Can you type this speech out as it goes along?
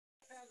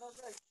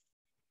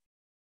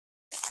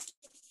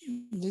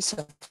জি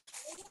sir.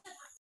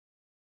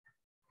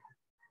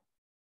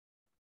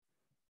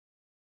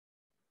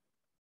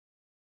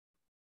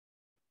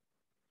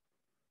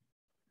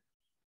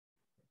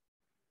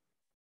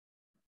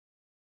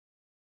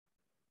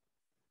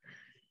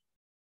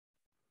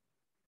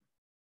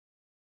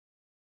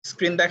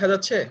 Screen দেখা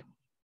যাচ্ছে?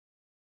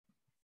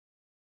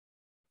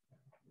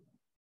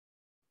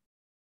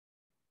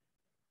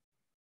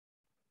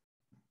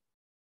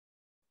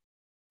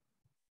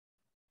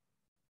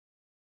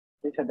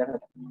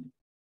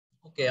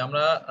 ওকে,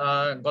 আমরা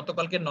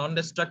গতকালকে নন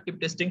ডিস্ট্রাকটিভ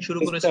টেস্টিং শুরু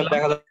করেছিলাম।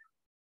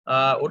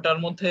 ওটার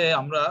মধ্যে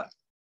আমরা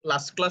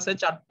লাস্ট ক্লাসে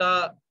 4টা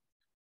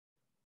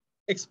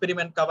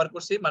এক্সপেরিমেন্ট কভার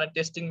করছি, মানে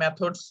টেস্টিং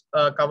মেথডস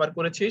কভার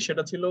করেছি।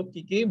 সেটা ছিল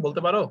কি কি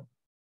বলতে পারো?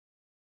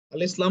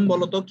 আল ইসলাম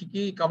বলো তো কি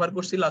কি কভার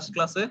করছি লাস্ট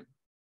ক্লাসে?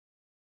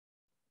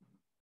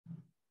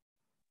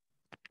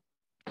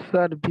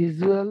 স্যার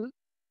ভিজুয়াল,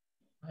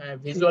 হ্যাঁ,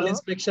 ভিজুয়াল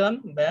ইন্সপেকশন,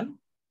 দেন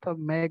তো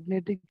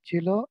ম্যাগনেটিক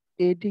ছিল,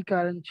 এডি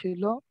কারেন্ট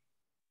ছিল,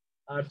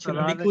 আর ছিল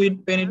লিকুইড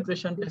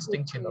পেনিট্রেশন টেস্টিং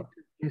ছিল।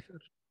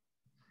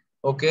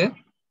 ওকে,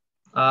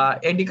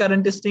 এডি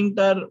কারেন্ট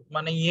টেস্টিংটার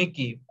মানে ইয়ে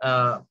কি,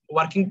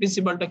 ওয়ার্কিং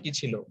প্রিন্সিপালটা কি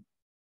ছিল?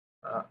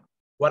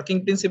 ওয়ার্কিং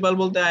প্রিন্সিপাল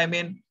বলতে আই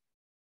মিন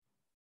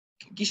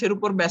কিসের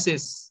উপর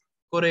বেসিস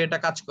করে এটা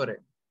কাজ করে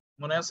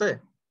মনে আছে?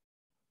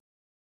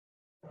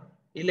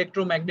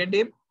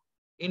 ইলেকট্রোম্যাগনেটিক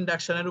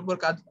ইন্ডাকশনের উপর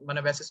কাজ, মানে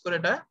বেসিস করে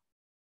এটা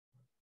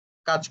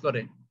কাজ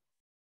করে।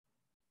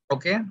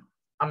 ওকে,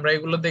 আমরা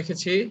এগুলো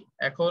দেখেছি।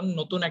 এখন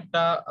নতুন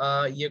একটা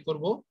ইয়ে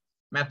করব,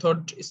 মেথড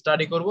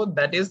স্টাডি করব,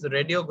 that is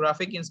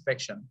radiographic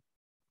inspection.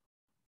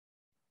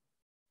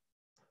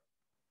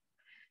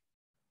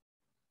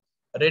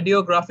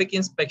 Radiographic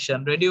inspection.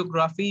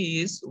 Radiography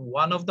is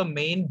one of the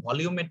main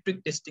volumetric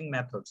testing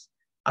methods.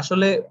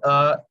 আসলে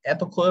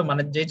এতক্ষণ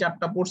মানে যে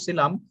 4টা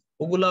পড়ছিলাম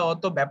ওগুলা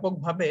অত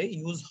ব্যাপকভাবে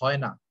ইউজ হয়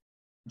না,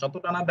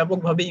 যতটা না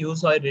ব্যাপকভাবে ইউজ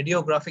হয়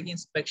radiographic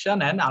inspection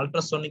and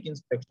ultrasonic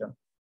inspection.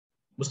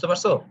 বুঝতে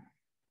পারছো?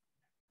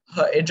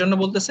 এর জন্য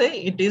বলতেছে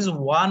it is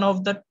one of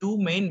the two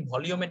main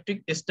volumetric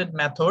tested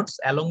methods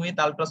along with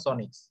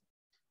আল্ট্রাসনিক্স।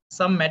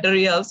 Some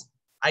materials,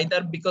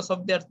 either because of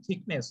their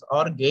thickness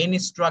or grain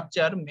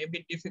structure, may be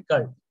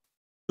difficult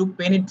to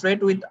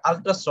penetrate with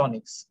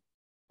ultrasonics,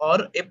 or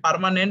a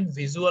permanent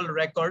visual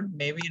record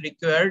may be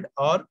required,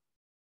 or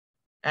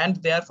and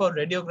therefore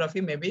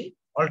radiography may be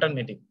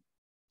alternative.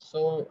 So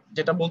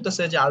যেটা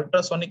বলতেছে যে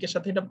আল্ট্রাসনিকের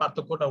সাথে এটা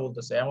পার্থক্যটা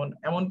বলতেছে, এমন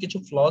এমন কিছু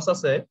ফ্লস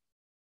আছে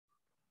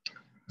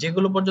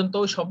যেগুলো পর্যন্ত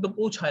শব্দ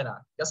পৌঁছায় না,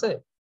 ঠিক আছে?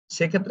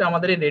 সেক্ষেত্রে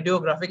আমাদের এই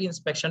রেডিওগ্রাফিক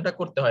ইন্সপেকশনটা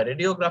করতে হয়।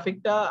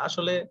 রেডিওগ্রাফিকটা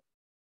আসলে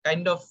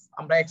কাইন্ড অফ,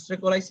 আমরা এক্সরে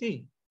করাইছি,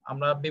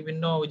 আমরা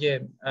বিভিন্ন ওই যে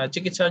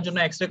চিকিৎসার জন্য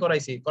এক্সরে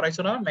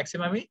করাইছো না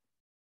ম্যাক্সিমামই?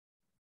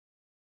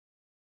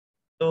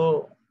 তো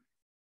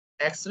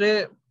এক্সরে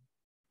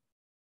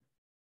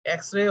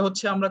এক্সরে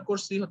হচ্ছে আমরা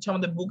করছি হচ্ছে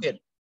আমাদের বুকের,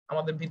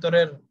 আমাদের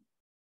ভিতরের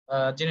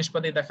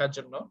জিনিসপাতি দেখার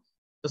জন্য।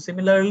 তো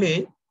সিমিলারলি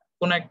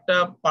কোন একটা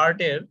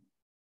পার্টের,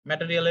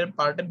 ম্যাটেরিয়ালের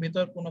পার্টের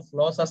ভিতর কোনো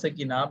ফ্লস আছে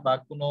কিনা বা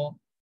কোনো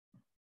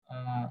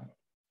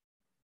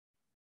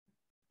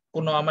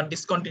আমার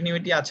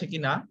ডিসকন্টিনিউইটি আছে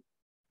কিনা,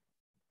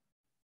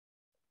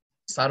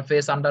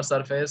 সারফেস, আন্ডার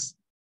সারফেস,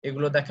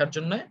 এগুলো দেখার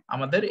জন্য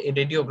আমাদের এই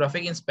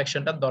রেডিওগ্রাফিক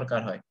ইন্সপেকশনটা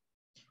দরকার হয়।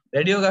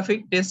 Radiographic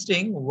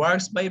testing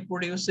works by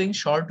producing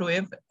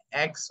shortwave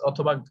X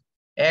অথবা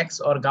X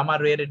or gamma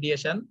ray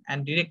radiation and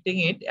directing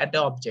it at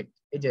an object.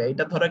 এই যে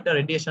এটা ধরো একটা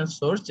রেডিয়েশন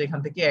সোর্স যেখান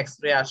থেকে এক্স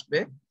রে আসবে।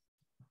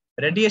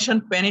 Radiation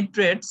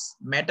penetrates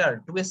matter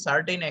to a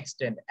certain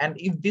extent, and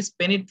if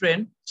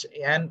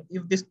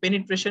this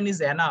penetration is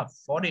enough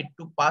for it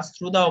to pass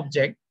through the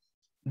object,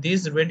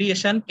 this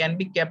radiation can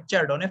be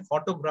captured on a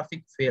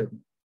photographic film.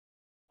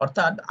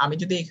 অর্থাৎ আমি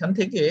যদি এখান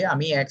থেকে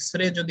আমি X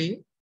ray যদি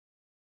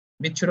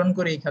বিচ্ছুরণ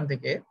করি এখান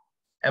থেকে,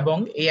 এবং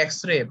এই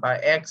এক্স-রে বা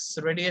এক্স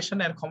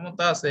রেডিয়েশনের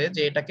ক্ষমতা আছে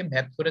যে এটাকে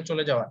ভেদ করে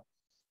চলে যাওয়া,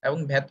 এবং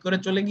ভেদ করে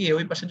চলে গিয়ে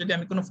ওই পাশে যদি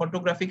আমি কোনো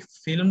ফটোগ্রাফিক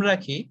ফিল্ম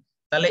রাখি,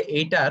 তাহলে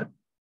এইটার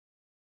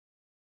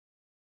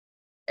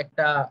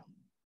একটা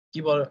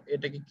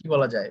এটাকে কি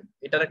বলা যায়,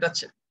 এটার একটা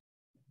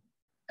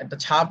একটা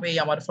ছাপ এই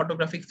আমার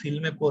ফটোগ্রাফিক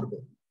ফিল্মে পড়বে,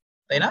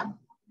 তাই না?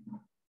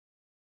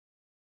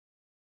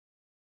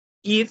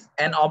 If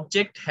an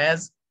object has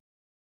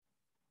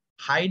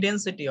high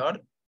density or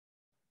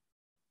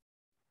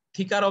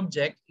thicker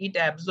object, it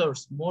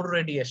absorbs more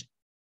radiation,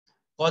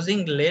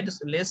 causing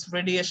less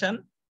radiation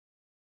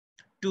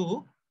to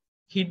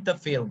hit the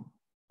film,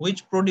 which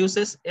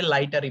produces a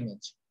lighter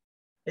image.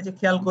 এই যে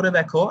খেয়াল করে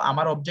দেখো,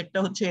 আমার অবজেক্টটা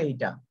হচ্ছে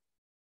এইটা,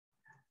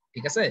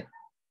 ঠিক আছে?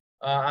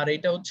 আর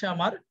এটা হচ্ছে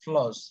আমার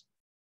ফ্লস।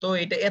 তো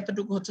এটা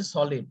এতটুকু হচ্ছে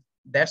সলিড,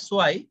 দ্যাটস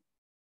ওয়াই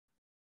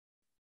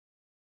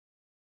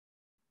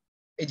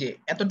এই যে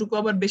এতটুকু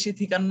আবার বেশি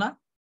থিকার না।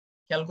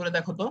 খেয়াল করে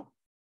দেখো তো,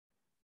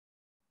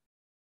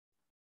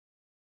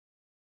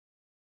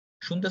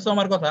 শুনতেছো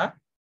আমার কথা?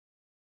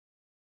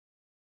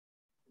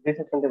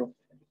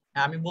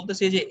 আমি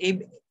বলতেছি যে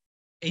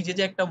এই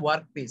যে একটা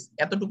ওয়ার্ক পিস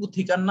এতটুকু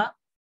থিকার না,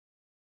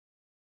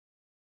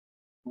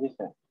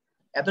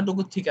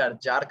 এতটুকু থিকার,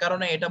 যার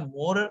কারণে এটা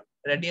মোর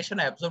রেডিয়েশন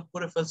অ্যাবজর্ব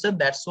করে ফেলছে,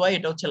 দ্যাটস ওয়াই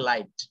এটা হচ্ছে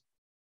লাইট।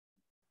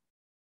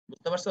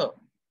 বুঝতে পারছো?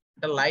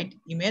 এটা লাইট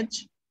ইমেজ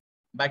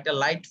বা একটা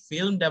লাইট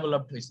ফিল্ম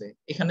ডেভেলপড হয়েছে।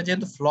 এখানে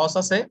যেহেতু ফ্লস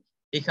আছে,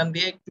 এখান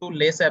দিয়ে একটু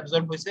লেস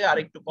অ্যাবজর্ব হয়েছে আর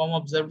একটু কম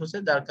অবজার্ভ হয়েছে,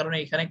 যার কারণে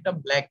এখানে একটা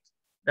ব্ল্যাক,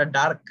 একটা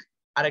ডার্ক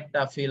আর একটা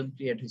ফিল্ম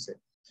ক্রিয়েট হয়েছে।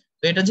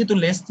 তো এটা যেহেতু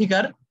লেস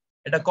থিকার,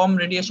 এটা কম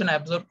রেডিয়েশন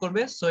অ্যাবজর্ব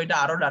করবে, সো এটা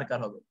আরো ডার্কার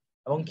হবে।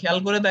 এবং খেয়াল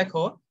করে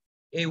দেখো,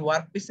 এই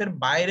ওয়ার্কপিসের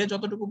বাইরে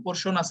যতটুকু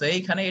পোর্শন আছে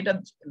এখানে, এটা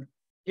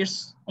it's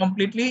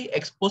completely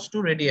expose to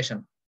radiation,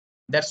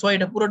 that's why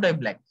এটা পুরোটাই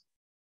ব্ল্যাক।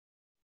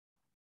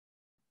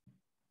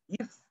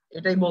 ইফ,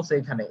 এটাই বলছে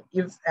এখানে,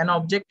 if an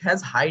object has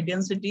high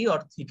density or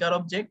থিকার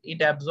object, it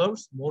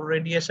অ্যাবজর্বস more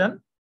radiation,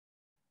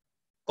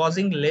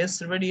 causing less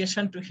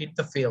radiation to hit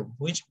the film,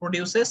 which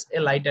produces a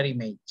lighter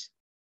image.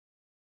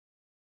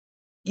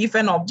 If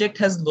an object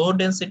has low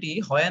density,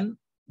 when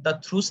the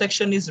through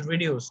section is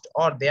reduced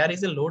or there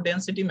is a low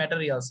density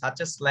material such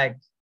as slag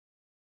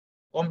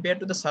compared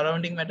to the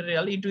surrounding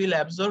material, it will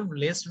absorb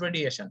less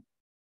radiation,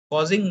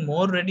 causing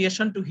more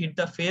radiation to hit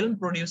the film,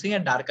 producing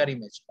a darker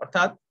image.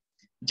 অর্থাৎ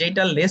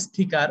যেটা less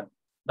থিকার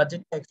বা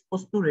যেটা expose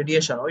to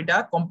radiation, ওইটা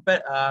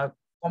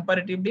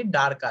comparatively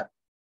darker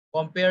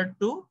compared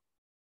to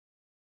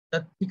the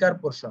thicker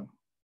portion.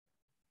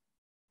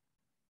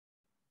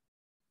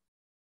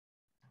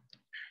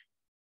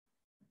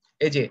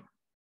 এই যে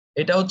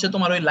এটা হচ্ছে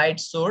তোমার ওই লাইট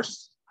সোর্স।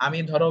 আমি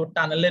ধরো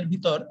টানেলের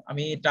ভিতর,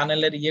 আমি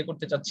টানেলের ইয়ে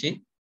করতে চাচ্ছি,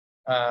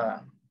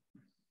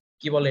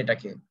 কি বলে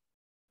এটাকে,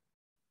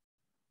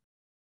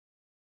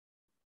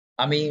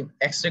 আমি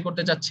এক্স রে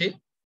করতে চাচ্ছি।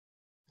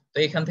 তো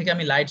এখান থেকে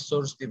আমি লাইট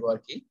সোর্স দিব আর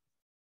কি,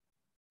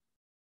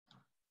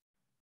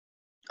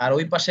 আর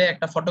ওই পাশে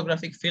একটা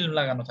ফটোগ্রাফিক ফিল্ম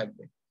লাগানো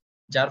থাকবে,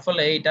 যার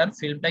ফলে এইটার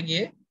ফিল্মটা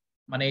গিয়ে,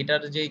 মানে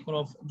এটার যে কোনো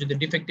যদি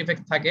ডিফেক্ট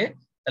টিফেক্ট থাকে,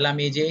 তাহলে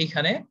আমি এই যে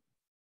এইখানে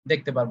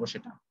দেখতে পারবো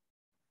সেটা।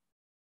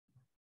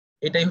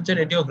 এটাই হচ্ছে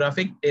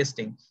radiographic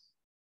testing.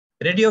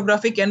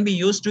 Radiography can be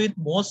used with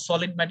most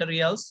solid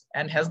materials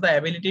and has the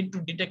ability to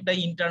detect the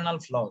internal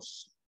flaws.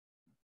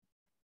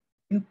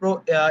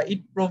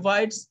 It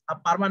provides a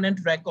permanent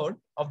record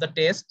of the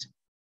test.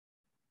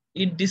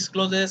 It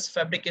discloses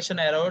fabrication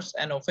errors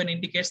and often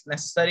indicates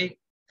necessary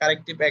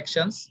corrective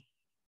actions.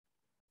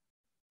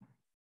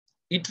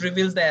 It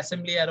reveals the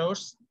assembly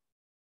errors.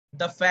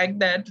 The fact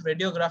that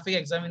radiographic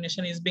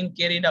examination is being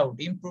carried out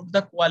improves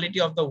the quality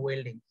of the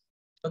welding.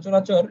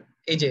 সচরাচর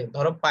এই যে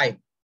ধরো pipe,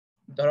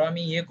 ধরো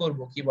আমি ইয়ে করব,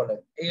 কি বলে,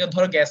 এই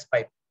ধরো গ্যাস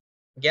পাইপ,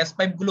 গ্যাস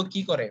পাইপ গুলো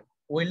কি করে,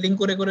 ওয়েল্ডিং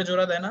করে করে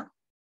জোড়া দেয় না?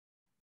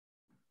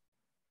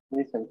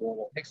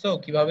 দেখছো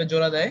কিভাবে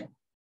জোড়া দেয়?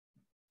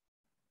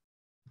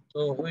 তো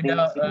ওইটা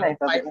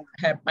পাইপ,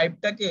 হ্যাঁ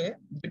পাইপটাকে,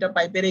 দুইটা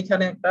পাইপের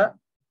এখানে একটা,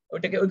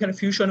 ওইটাকে ওইখানে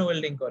ফিউশন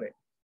ওয়েল্ডিং করে,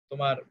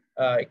 তোমার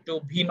একটু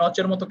ভি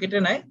নচের মতো কেটে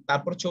নেয়,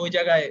 তারপর হচ্ছে ওই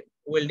জায়গায়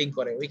ওয়েল্ডিং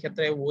করে। ওই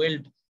ক্ষেত্রে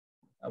ওয়েল্ড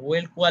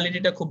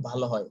কোয়ালিটিটা খুব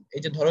ভালো হয়।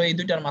 এই যে ধরো এই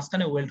দুইটার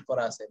মাঝখানে ওয়েল্ড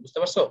করা আছে, বুঝতে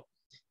পারছো?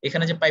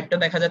 এখানে যে পাইপটা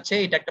দেখা যাচ্ছে,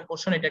 এটা একটা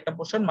পোর্শন, এটা একটা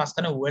পোর্শন,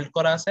 মাঝখানে ওয়েল্ড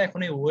করা আছে। এখন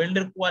এই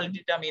ওয়েল্ডের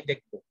কোয়ালিটিটা আমি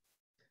দেখবো,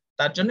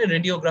 তার জন্য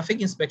রেডিওগ্রাফিক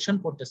ইন্সপেকশন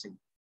করতেছি।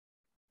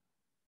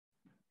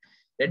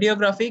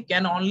 Radiography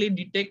can only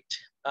detect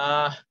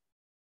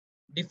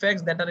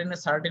defects that are in a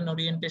certain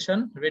orientation.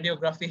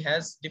 Radiography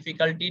has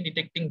difficulty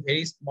detecting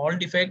very small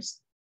defects.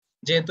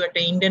 যেহেতু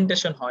একটা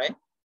ইন্ডেন্টেশন হয়,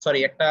 সরি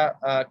একটা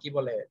কি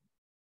বলে,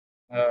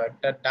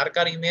 একটা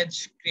ডার্কার ইমেজ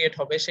ক্রিয়েট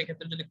হবে,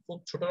 সেক্ষেত্রে যদি খুব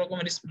ছোট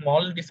রকমের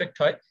স্মল ডিফেক্ট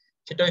হয়,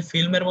 সেটা ওই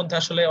ফিল্মের মধ্যে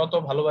আসলে অত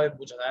ভালোভাবে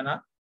বোঝা যায় না।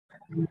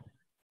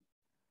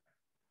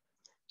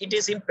 It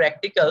is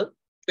impractical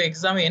to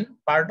examine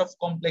part of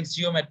complex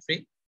geometry,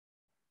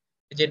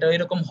 যেটা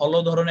এরকম হলো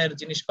ধরনের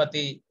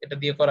জিনিসপাতি এটা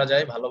দিয়ে করা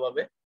যায়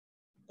ভালোভাবে,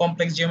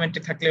 কমপ্লেক্স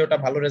জিওমেট্রি থাকলে ওটা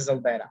ভালো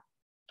রেজাল্ট দেয় না।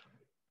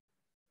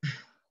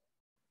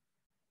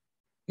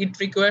 It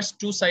requires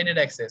two sided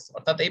access,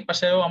 অর্থাৎ এই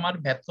পাশেও আমার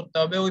ভ্যাদ করতে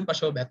হবে, ওই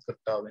পাশেও ভ্যাদ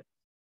করতে হবে।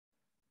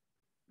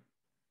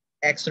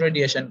 এক্স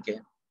রেডিয়েশন কে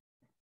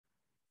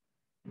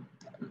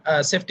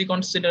সেফটি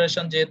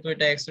কনসিডারেশন, যেহেতু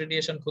এটা এক্স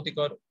রেডিয়েশন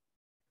ক্ষতিকর,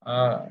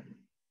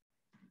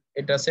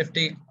 এটা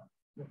সেফটি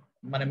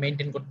মানে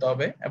মেইনটেইন করতে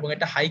হবে, এবং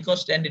এটা high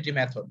cost entity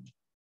method.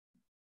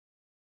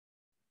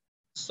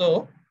 So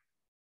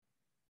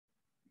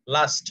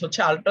last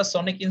হচ্ছে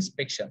আল্ট্রাসনিক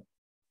ইন্সপেকশন,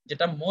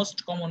 যেটা মোস্ট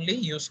কমনলি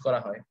ইউজ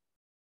করা হয়।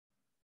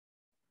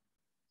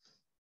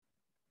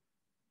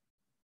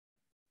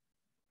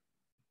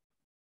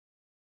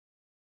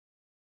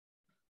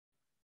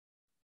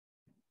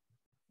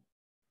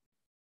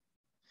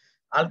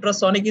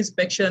 Ultrasonic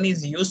inspection is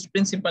used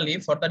principally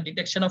for the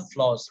detection of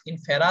flaws in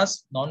ferrous,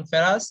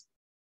 non-ferrous,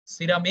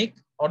 ceramic,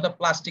 or the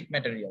plastic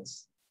materials.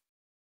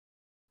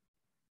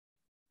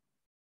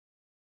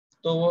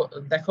 তো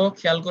দেখো,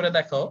 খেয়াল করে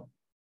দেখো,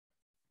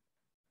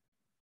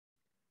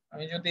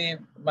 আমি যদি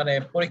মানে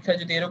পরীক্ষায়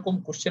যদি এরকম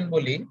কোশ্চেন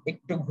বলি,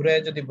 একটু ঘুরে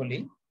যদি বলি,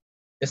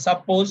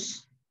 suppose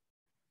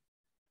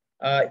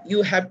you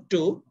have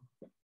to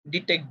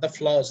detect the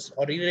flaws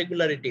or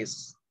irregularities,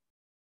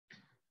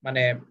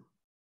 মানে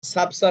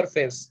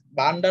subsurface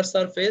বা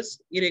undersurface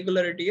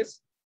irregularities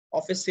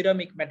of a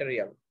ceramic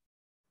material,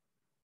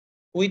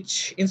 which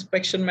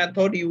inspection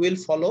method you will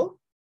follow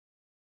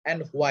and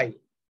why?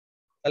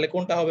 তাহলে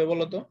কোনটা হবে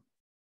বলো তো?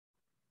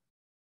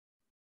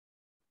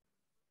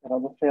 আর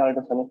অবশ্যই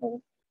আল্ট্রাসনিক হবে।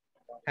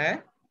 হ্যাঁ,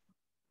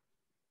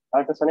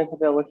 আল্ট্রাসনিক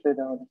হবে অবশ্যই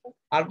তাহলে।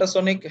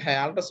 আল্ট্রাসনিক, হ্যাঁ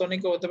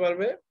আল্ট্রাসনিকও হতে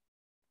পারবে,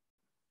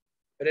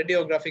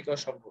 রেডিওগ্রাফিকও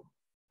সম্ভব।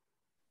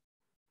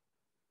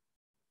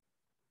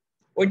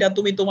 ওইটা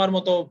তুমি তোমার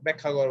মতো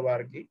ব্যাখ্যা করবে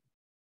আর কি।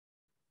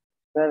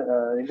 স্যার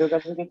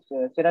রেডিওগ্রাফি কি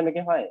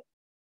সিরামিকে হয়?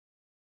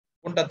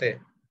 কোনটাতে?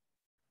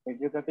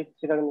 রেডিওগ্রাফি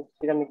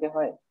সিরামিকে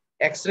হয়?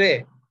 X ray?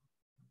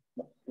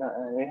 না,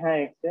 হ্যাঁ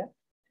এক্সরে।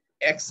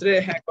 এক্স রে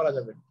হ্যাঁ করা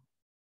যাবে।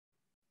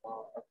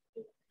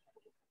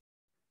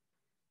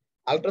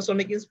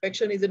 Ultrasonic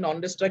inspection is a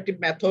non-destructive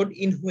method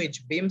in which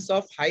beams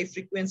of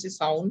high-frequency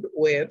sound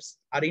waves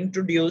are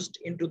introduced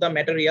into the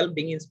material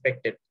being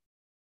inspected.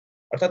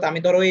 অর্থাৎ আমি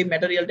ধরো এই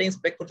ম্যাটেরিয়ালটা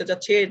ইন্সপেক্ট করতে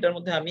চাচ্ছি, এটার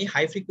মধ্যে আমি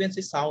হাই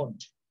ফ্রিকোয়েন্সি সাউন্ড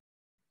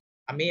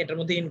আমি এটার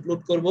মধ্যে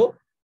ইনক্লুড করব।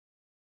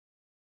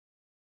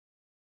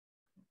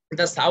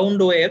 The sound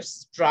waves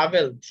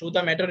travel through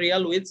the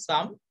material with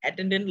some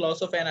attendant loss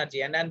of energy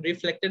and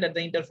reflected at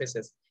the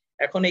interfaces.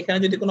 এখন এখানে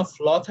যদি কোনো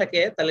ফ্ল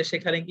থাকে তাহলে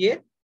সেখানে গিয়ে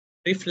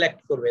রিফ্লেক্ট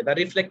করবে। The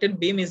reflected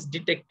beam is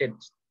detected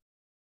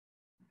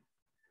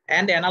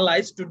and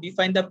analyzed to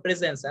define the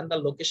presence and the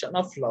location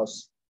of loss.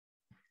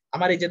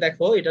 আমার এই যে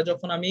দেখো, এটা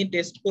যখন আমি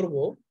টেস্ট করব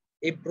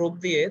এই প্রোব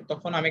দিয়ে,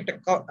 তখন আমি একটা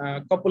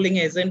কাপলিং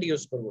এজেন্ট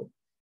ইউজ করব।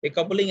 এই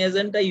কাপলিং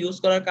এজেন্টটা ইউজ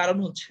করার কারণ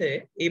হচ্ছে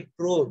এই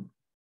প্রোব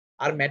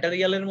আর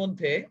ম্যাটেরিয়ালের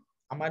মধ্যে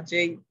আমার যে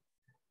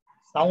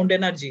সাউন্ড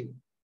এনার্জি,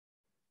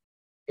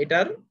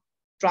 এটার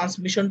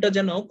ট্রান্সমিশনটা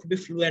যেন খুবই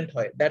ফ্লুয়েন্ট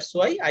হয়। That's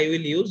why I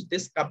will use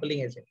this coupling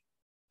agent.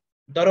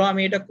 ধরো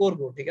আমি এটা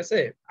করব, ঠিক আছে,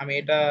 আমি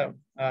এটা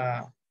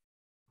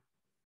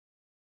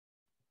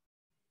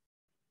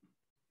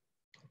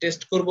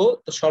টেস্ট করব।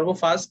 তো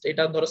সর্বফার্স্ট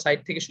এটা ধরো সাইড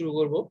থেকে শুরু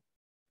করব।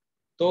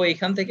 তো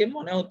এখান থেকে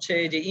মনে হচ্ছে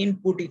যে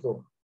ইনপুট ইকো,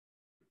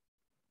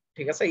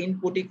 ঠিক আছে,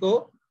 ইনপুট ইকো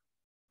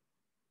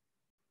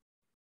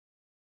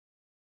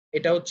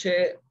এটা হচ্ছে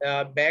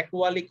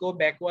ব্যাকওয়াল ইকো।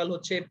 ব্যাকওয়াল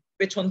হচ্ছে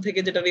পেছন থেকে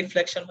যেটা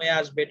রিফ্লেকশন হয়ে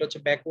আসবে, এটা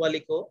হচ্ছে ব্যাকওয়াল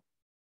ইকো।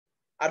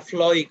 আর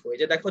ফ্ল ইকো, এই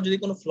যে দেখো যদি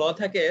কোনো ফ্ল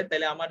থাকে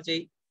তাহলে আমার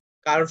যেই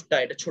কার্ভটা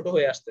এটা ছোট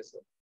হয়ে আসতেছে।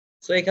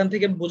 সো এখান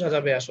থেকে বোঝা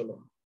যাবে আসলে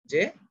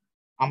যে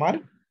আমার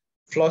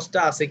ফ্লসটা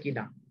আছে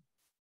কিনা।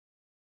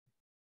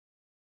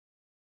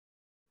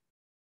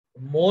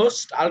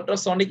 Most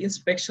ultrasonic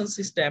inspection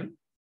system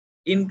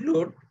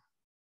include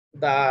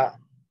the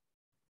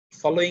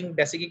following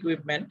basic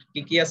equipment.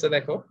 কি কি আছে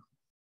দেখো: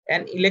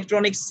 an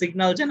electronic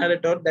signal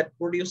generator that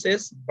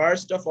produces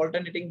burst of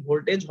alternating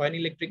voltage when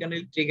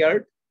electrically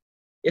triggered,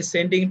 a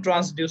sending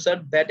transducer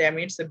that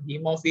emits a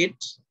beam of it,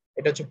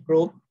 এটা হচ্ছে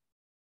probe,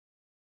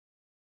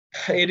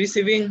 a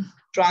receiving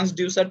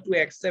transducer to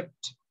accept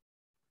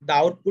the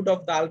output of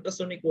the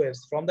ultrasonic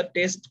waves from the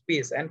test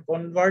piece and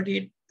convert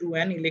it to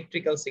an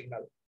electrical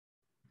signal.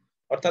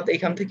 অর্থাৎ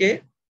এখান থেকে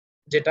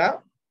যেটা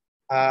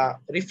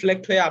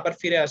reflect হয়ে আবার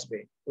ফিরে আসবে,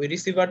 ওই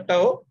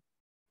রিসিভারটাও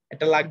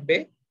এটা লাগবে।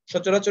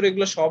 সচরাচর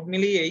এগুলো সব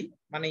মিলিয়েই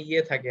মানে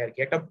ইয়ে থাকে আর কি,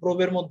 একটা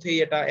প্রোবের মধ্যেই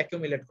এটা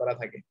অ্যাকুমুলেট করা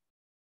থাকে।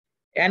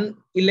 An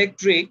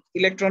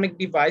electronic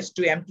device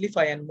to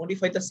amplify and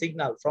modify the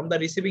signal from the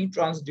receiving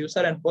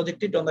transducer and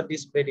project it on the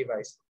display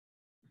device.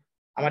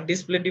 আমার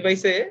ডিসপ্লে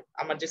ডিভাইসে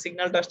আমার যে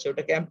সিগন্যালটা আসছে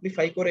ওটাকে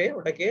অ্যামপ্লিফাই করে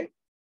ওটাকে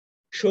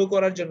শো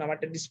করার জন্য আমার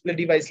একটা ডিসপ্লে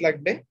ডিভাইস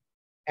লাগবে।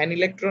 An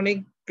electronic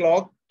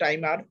clock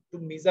timer to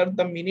measure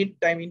the minute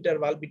time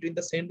interval between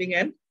the sending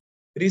and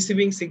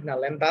receiving signal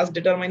and thus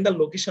determine the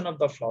location of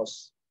the flaws.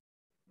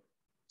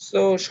 So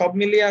সব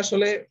মিলিয়ে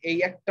আসলে এই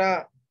একটা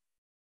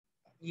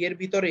ইয়ের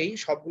ভিতরেই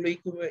সবগুলো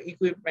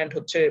ইকুইপমেন্ট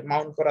হচ্ছে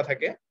মাউন্ট করা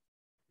থাকে।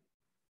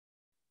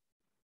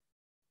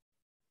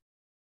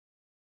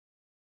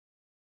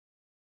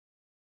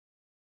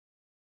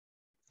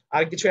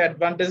 আর কিছু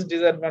অ্যাডভান্টেজ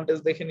ডিসঅ্যাডভান্টেজ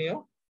দেখে নিও।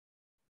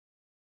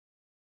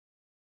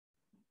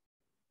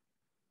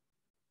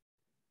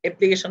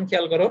 অ্যাপ্লিকেশন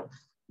খেয়াল করো।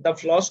 The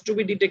flaws to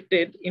be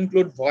detected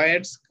include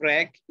voids,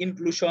 crack,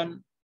 inclusion,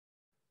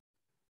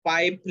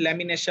 pipe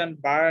lamination,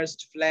 burst,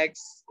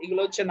 flax. এগুলো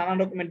হচ্ছে নানা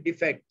রকমের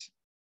ডিফেক্ট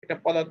একটা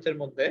পদার্থের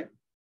মধ্যে।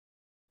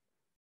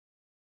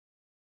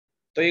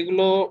 তো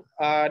এগুলো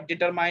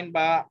ডিটারমাইন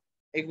বা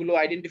এগুলো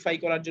আইডেন্টিফাই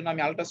করার জন্য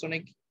আমি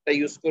আল্ট্রাসনিকটা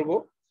ইউজ করব।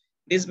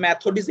 This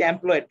method is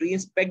employed to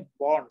inspect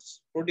bonds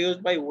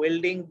produced by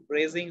welding,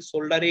 brazing,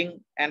 soldering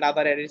and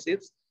other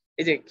adhesives.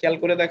 এই যে খেয়াল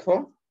করে দেখো,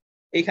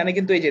 এইখানে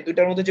কিন্তু এই যে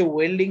দুইটার মধ্যে যে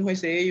ওয়েল্ডিং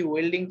হয়েছে, এই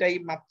ওয়েল্ডিংটাই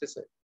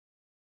মাপতেছে।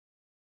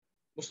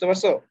 বুঝতে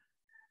পারছো?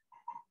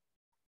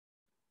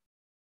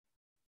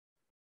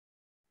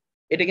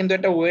 এটা কিন্তু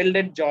একটা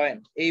ওয়েল্ডেড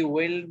জয়েন্ট। এই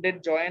ওয়েল্ডেড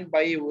জয়েন্ট বা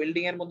এই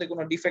ওয়েল্ডিং এর মধ্যে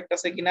কোনো ডিফেক্ট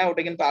আছে কিনা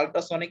ওটা কিন্তু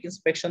আল্ট্রাসনিক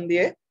ইন্সপেকশন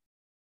দিয়ে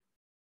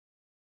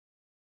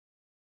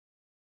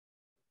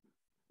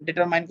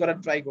ডিটারমাইন করার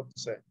ট্রাই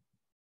করতেছে।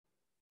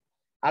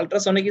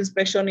 Ultrasonic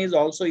inspection is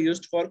also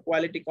used for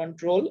quality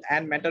control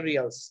and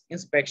materials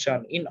inspection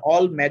in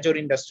all major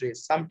industries.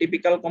 Some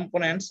typical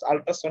components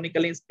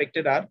ultrasonically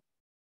inspected are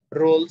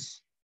rolls,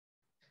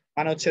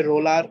 মানে হচ্ছে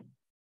roller,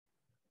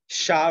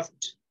 shaft,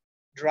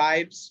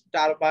 drives,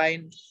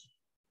 turbine,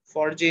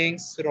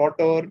 forgings,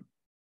 rotor,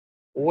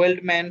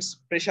 weldments,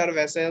 pressure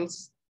vessels,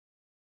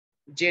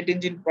 jet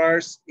engine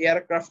parts,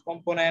 aircraft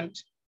component,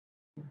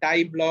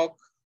 die block,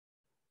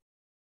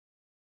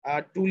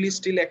 টুল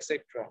still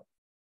etcetera,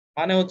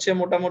 মানে হচ্ছে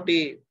মোটামুটি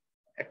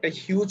একটা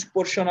huge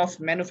portion of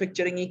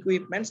manufacturing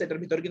equipments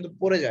এটার ভিতরে কিন্তু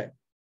পড়ে যায়,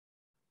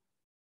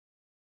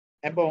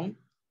 এবং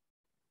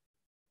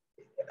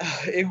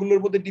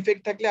এগুলোর মধ্যে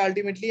ডিফেক্ট থাকলে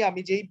আলটিমেটলি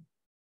আমি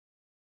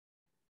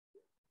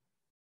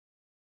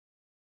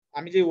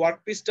যে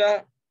ওয়ার্কপিসটা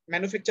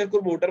ম্যানুফ্যাকচার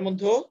করব ওটার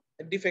মধ্যেও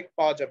ডিফেক্ট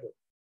পাওয়া যাবে।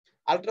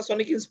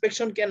 Ultrasonic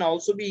inspection can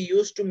also be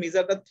used to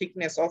measure the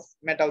thickness of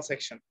metal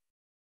section.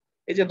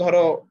 এই যে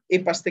ধরো এই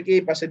পাশ থেকে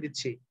এই পাশে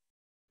দিচ্ছি,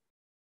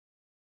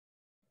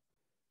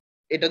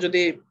 এটা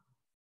যদি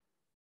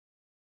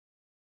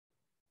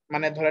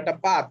মানে ধরো একটা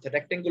পাথ,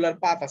 রেক্টেঙ্গুলার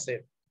পাথ আছে,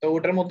 তো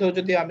ওটার মধ্যেও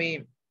যদি আমি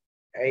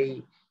এই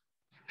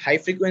হাই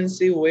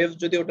ফ্রিকোয়েন্সি ওয়েভ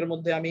যদি ওটার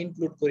মধ্যে আমি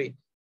ইনক্লুড করি,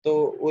 তো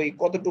ওই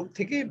কতটুক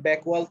থেকে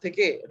ব্যাক ওয়াল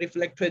থেকে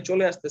রিফ্লেক্ট হয়ে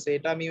চলে আসতেছে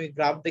এটা আমি ওই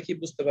গ্রাফ দেখি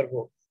বুঝতে পারবো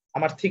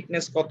আমার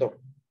থিকনেস কত।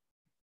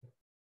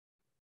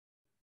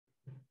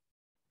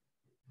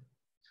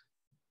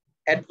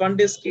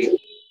 অ্যাডভান্টেজ কি,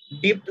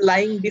 ডিপ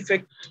লাইং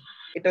ডিফেক্ট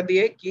এটা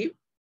দিয়ে কি,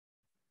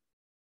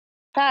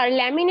 স্যার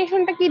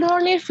ল্যামিনেশনটা কি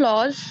ধরনের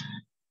ফ্লস?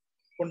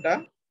 কোনটা?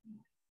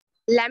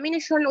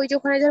 ল্যামিনেশন ওই যে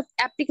ওখানে যে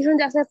অ্যাপ্লিকেশন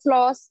যে আছে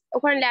ফ্লস,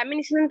 ওখানে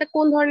ল্যামিনেশনটা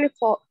কোন ধরনের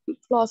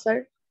ফ্লস স্যার?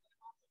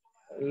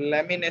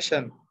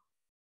 ল্যামিনেশন,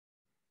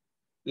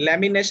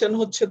 ল্যামিনেশন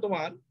হচ্ছে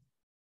তোমার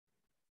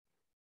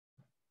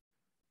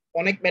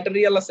অনেক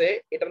ম্যাটেরিয়াল আছে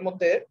এটার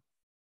মধ্যে,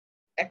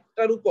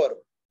 একটার উপর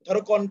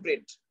ধরো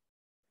কনক্রিট,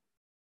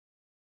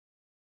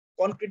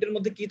 কনক্রিটের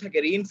মধ্যে কি থাকে,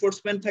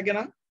 রিইনফোর্সমেন্ট থাকে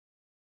না,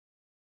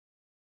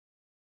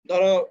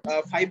 ধরো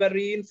ফাইবার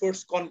রিইনফোর্স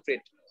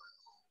কনক্রিট।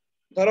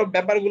 ধরো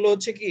ব্যাপারগুলো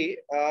হচ্ছে কি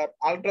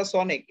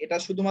আল্ট্রাসনিক, এটা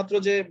শুধুমাত্র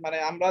যে মানে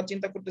আমরা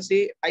চিন্তা করতেছি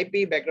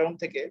আইপি ব্যাকগ্রাউন্ড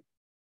থেকে,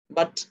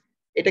 বাট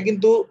এটা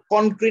কিন্তু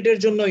কনক্রিটের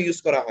জন্য ইউজ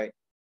করা হয়।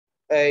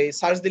 এই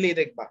সার্চ দিলেই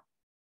দেখবা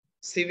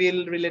সিভিল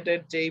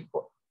রিলেটেড যেই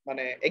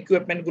মানে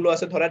ইকুইপমেন্ট গুলো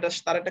আছে, ধরো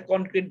তার একটা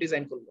কনক্রিট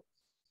ডিজাইন করলো,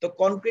 তো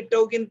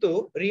কনক্রিটটাও কিন্তু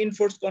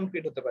রিইনফোর্স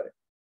কনক্রিট হতে পারে।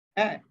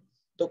 হ্যাঁ,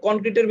 তো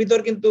কনক্রিটের ভিতর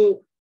কিন্তু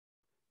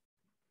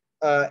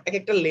এক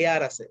একটা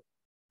লেয়ার আছে,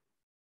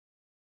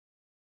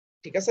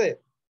 ঠিক আছে?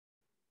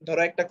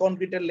 ধরো একটা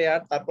কনক্রিটের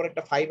লেয়ার, তারপর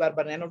একটা ফাইবার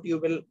বা ন্যানো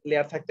টিউবের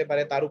লেয়ার থাকতে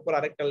পারে, তার উপর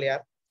আরেকটা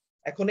লেয়ার।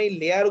 এখন এই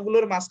লেয়ার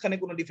গুলোর মাঝখানে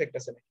কোনো ডিফেক্ট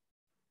আছে না?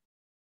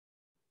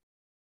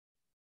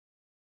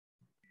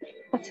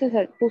 আচ্ছা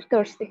স্যার, বুঝতে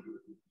পারছি।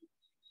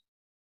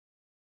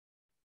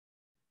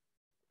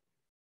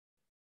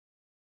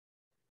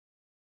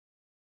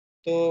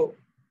 তো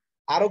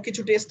আরো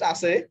কিছু টেস্ট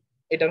আছে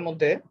এটার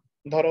মধ্যে,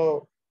 ধরো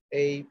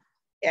এই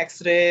এক্স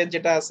রে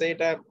যেটা আছে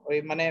এটা ওই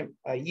মানে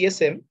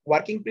ESM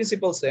working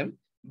principal same,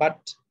 but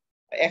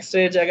X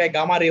ray এর জায়গায়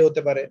গামা রে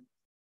হতে পারে,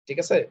 ঠিক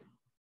আছে?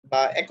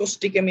 বা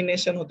অ্যাকোস্টিক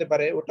এমিনেশন হতে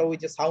পারে, ওটা ওই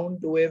যে সাউন্ড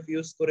ওয়েভ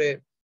ইউজ করে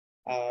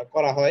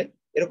করা হয়।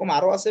 এরকম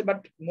আরো আছে, বাট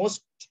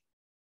মোস্ট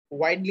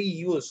ওয়াইডলি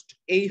ইউজড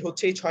এই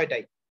হচ্ছে এই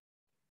 6টাই।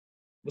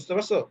 বুঝতে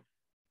পারছো?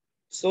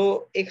 সো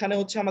এখানে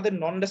হচ্ছে আমাদের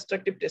নন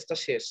ডিস্ট্রাকটিভ টেস্টটা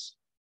শেষ,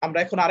 আমরা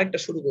এখন আরেকটা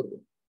শুরু করব।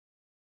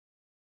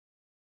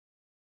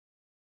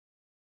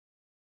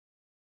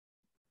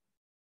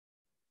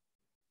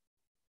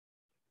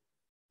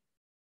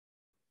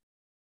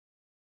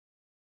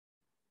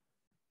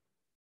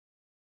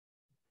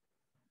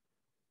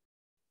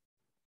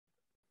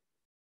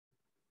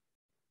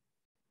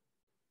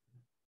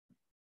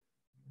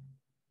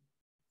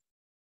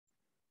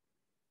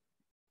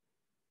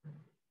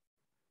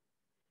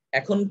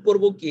 এখন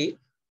পড়ব কি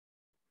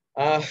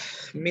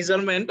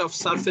measurement of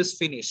surface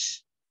finish.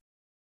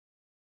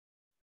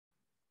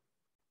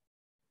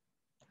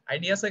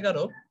 Idea আছে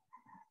কারো?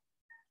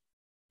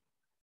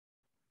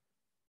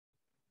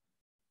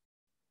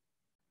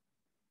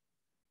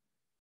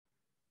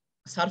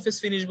 সারফেস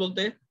ফিনিশ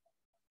বলতে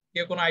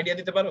কেউ কোনো আইডিয়া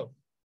দিতে পারো?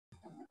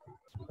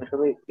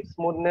 আসলে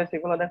স্মুথনেস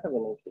এগুলো দেখাবে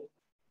নাকি,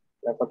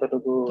 না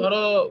কতটুকু?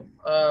 ধরো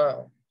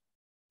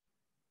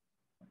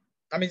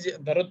আমি যে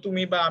ধরো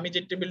তুমি বা আমি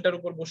যে টেবিলটার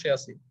উপর বসে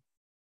আছি,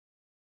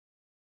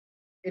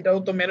 এটাও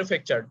তো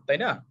ম্যানুফ্যাকচার্ড, তাই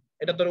না?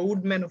 এটা ধরো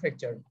উড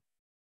ম্যানুফ্যাকচার্ড।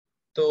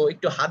 তো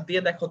একটু হাত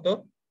দিয়ে দেখো তো,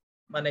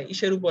 মানে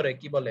ইসের উপরে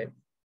কি বলে,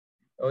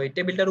 ওই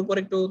টেবিলটার উপর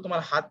একটু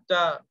তোমার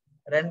হাতটা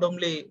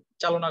র্যান্ডমলি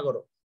চালনা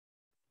করো,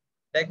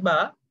 দেখবা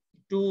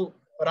একটু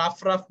রাফ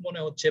রাফ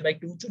মনে হচ্ছে বা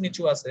একটু উঁচু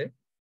নিচু আছে,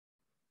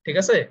 ঠিক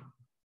আছে?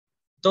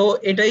 তো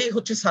এটাই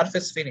হচ্ছে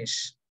সারফেস ফিনিশ,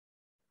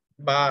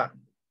 বা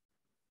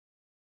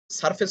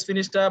সারফেস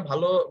ফিনিশটা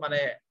ভালো মানে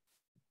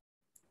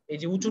এই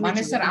যে উঁচু মানে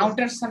নিচু স্যার এগুলো।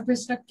 আউটার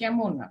সারফেসটা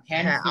কেমন,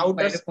 হ্যান্ড হ্যাঁ ফিল বা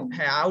আউটার, এরকম?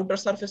 হ্যাঁ আউটার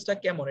সারফেসটা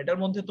কেমন, এটার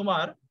মধ্যে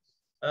তোমার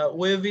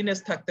ওয়েভিনেস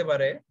থাকতে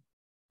পারে,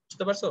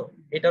 বুঝতে পারছো?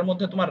 এটার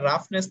মধ্যে তোমার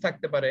রাফনেস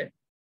থাকতে পারে,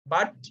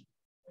 বাট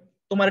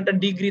তোমার একটা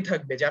ডিগ্রি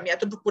থাকবে যে আমি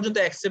এতটুকু পর্যন্ত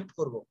অ্যাকসেপ্ট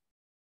করব।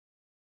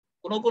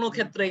 কোনো কোনো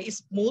ক্ষেত্রে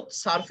স্মুথ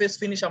সারফেস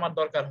ফিনিশ আমার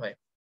দরকার হয়,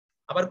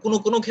 আবার কোনো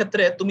কোনো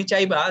ক্ষেত্রে তুমি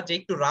চাইবা যে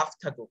একটু রাফ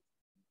থাকুক,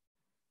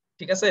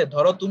 ঠিক আছে?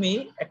 ধরো তুমি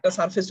একটা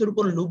সারফেসের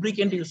উপর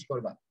লুব্রিকেন্ট ইউজ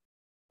করবা,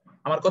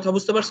 আমার কথা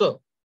বুঝতে পারছো?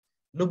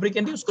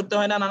 লুব্রিকেন্ট ইউজ করতে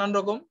হয় না নানান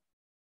রকম।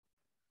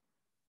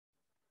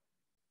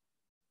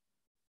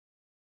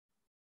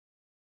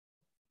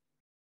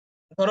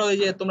 ধরো এই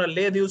যে তোমরা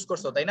লেদ ইউজ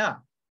করছো, তাই না?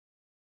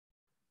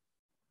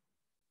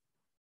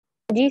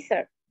 জি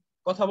স্যার।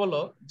 কথা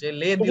বলো, যে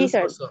লেদ জি ইউজ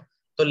স্যার। করছো,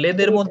 তো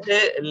লেদের জি মধ্যে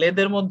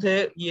লেদের মধ্যে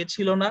ইয়ে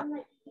ছিল না,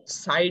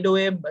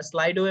 সাইডওয়ে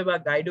স্লাইডওয়ে বা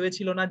গাইডওয়ে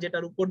ছিল না,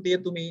 যেটার উপর দিয়ে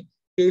তুমি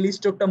টেইল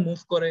স্ট্রোকটা মুভ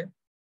করে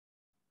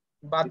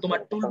বা তোমার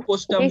টুল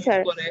পোস্টটা জি মুভ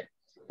স্যার। করে।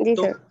 জি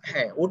তো স্যার।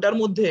 হ্যাঁ, ওটার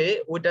মধ্যে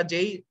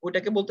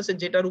ওইটাকে বলতেছে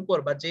যেটার উপর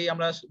বা যেই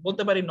আমরা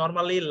বলতে পারি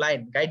নরমালি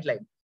লাইন,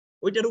 গাইডলাইন,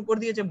 ওইটার উপর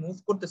দিয়ে যে মুভ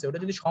করতেছে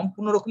ওটা যদি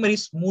সম্পূর্ণ রকমের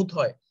স্মুথ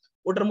হয়,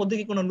 ওটার মধ্যে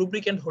কি কোনো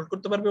লুব্রিকেন্ট হোল্ড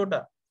করতে পারবে ওটা?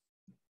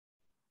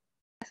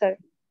 স্যার।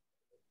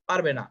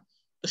 পারবে না।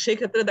 তো সেই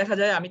ক্ষেত্রে দেখা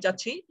যায় আমি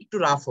চাচ্ছি একটু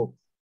রাফ হোক,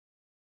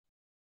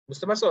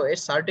 বুঝতে পারছো, এর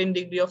সার্টেন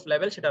ডিগ্রি অফ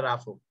লেভেল সেটা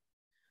রাফ হোক।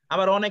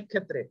 আবার অনেক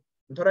ক্ষেত্রে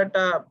ধরো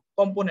একটা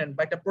কম্পোনেন্ট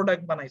বা একটা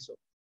প্রোডাক্ট বানাইছো,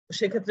 তো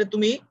সেক্ষেত্রে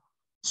তুমি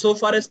সো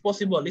ফার এজ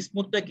পসিবল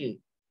স্মুথটা কি,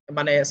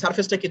 মানে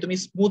সারফেসটা কি তুমি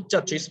স্মুথ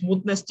চাচ্ছ,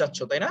 স্মুথনেস চাচ্ছ,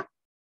 তাই না?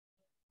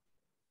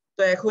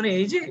 তো এখন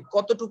এই যে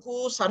কতটুকু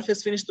সারফেস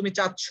ফিনিশ তুমি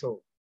চাচ্ছ,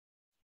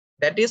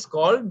 that is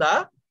called the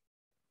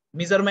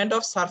measurement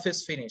of surface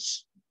finish.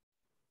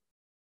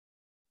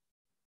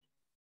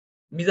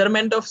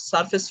 Measurement of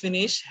surface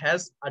finish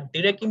has a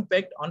direct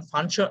impact on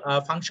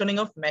functioning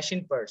of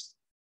machine parts,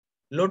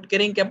 load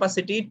carrying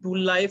capacity, tool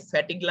life,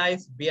 fatigue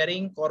life,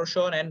 bearing,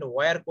 corrosion and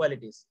wear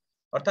qualities.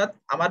 অর্থাৎ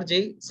আমার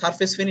যেই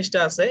surface ফিনিশটা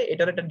আছে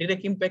এটার একটা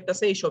direct impact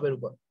আছে এই সবের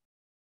উপর,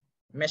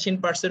 মেশিন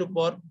পার্টস এর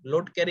উপর,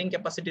 লোড ক্যারিং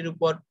ক্যাপাসিটির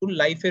উপর, টুল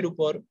লাইফের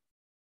উপর,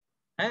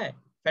 হ্যাঁ,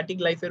 ফ্যাটিক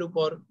লাইফের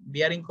উপর,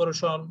 বিয়ারিং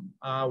করোশন,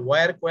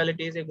 ওয়্যার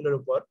কোয়ালিটিজ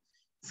এগুলোর উপর।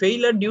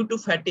 Failure due to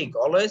fatigue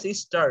always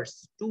starts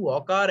to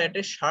occur at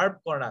a sharp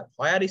corner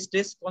where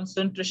stress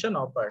concentration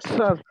occurs.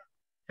 Sir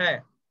হ্যাঁ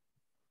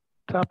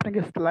আপনি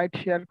কি স্লাইড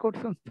শেয়ার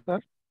করছেন স্যার?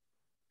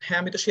 হ্যাঁ,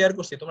 আমি তো শেয়ার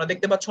করছি, তোমরা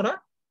দেখতে পাচ্ছ না?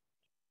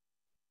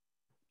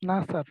 না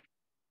স্যার।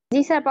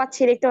 জি স্যার,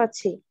 পাচ্ছি, দেখতে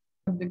পাচ্ছি।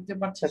 দেখতে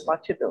পাচ্ছি স্যার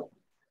পাচ্ছি তো।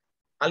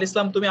 আল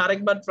ইসলাম তুমি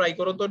আরেকবার ট্রাই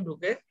করো তো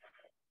ঢুকে।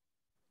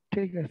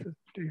 ঠিক আছে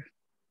ঠিক আছে।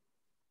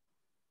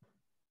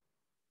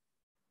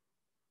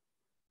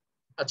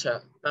 আচ্ছা,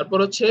 তারপর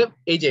হচ্ছে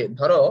এই যে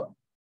ধরো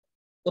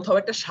কোথাও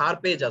একটা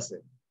শার্প এজ আছে,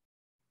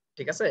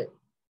 ঠিক আছে,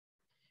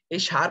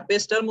 এই শার্প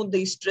এজটার মধ্যে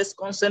স্ট্রেস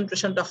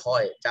কনসেন্ট্রেশনটা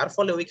হয়, যার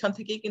ফলে ওইখান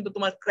থেকেই কিন্তু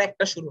তোমার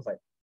ক্র্যাকটা শুরু হয়,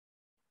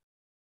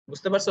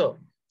 বুঝতে পারছো?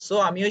 সো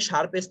আমি ওই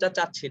সারফেসটা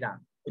চাচ্ছি না,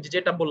 ওই যে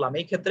যেটা বললাম,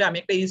 এই ক্ষেত্রে আমি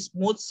একটা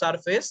স্মুথ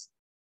সারফেস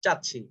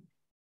চাচ্ছি।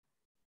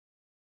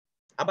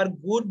 আবার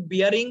good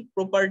bearing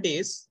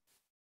properties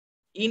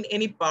in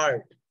any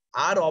part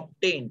R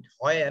obtained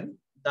when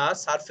the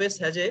surface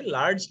has a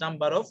large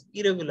number of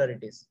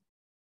irregularities.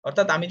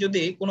 অর্থাৎ আমি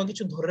যদি কোনো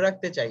কিছু ধরে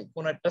রাখতে চাই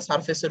কোন একটা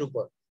সারফেসের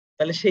উপর,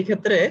 তাহলে সেই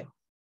ক্ষেত্রে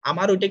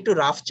আমার ওইটা একটু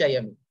রাফ চাই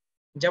আমি।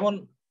 যেমন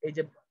এই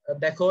যে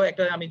দেখো,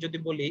 একটা আমি যদি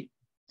বলি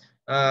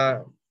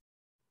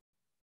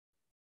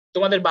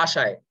তোমাদের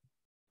বাসায়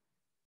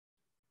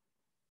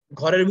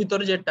ঘরের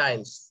ভিতরে যে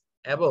টাইলস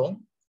এবং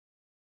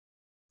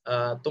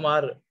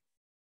তোমার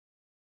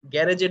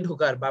গ্যারেজে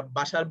ঢোকার বা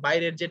বাসার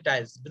বাইরের যে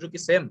টাইলস, দুটো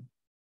কি সেম?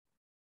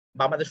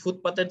 বা আমাদের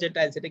ফুটপাতের যে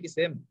টাইলস, এটা কি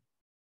সেম?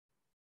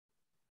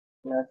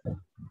 না স্যার,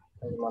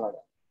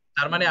 আলাদা।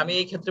 তার মানে আমি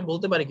এই ক্ষেত্রে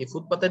বলতে পারি কি,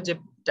 ফুটপাতের যে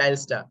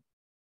টাইলসটা,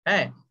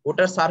 হ্যাঁ,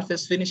 ওটার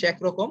সারফেস ফিনিশ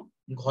একরকম,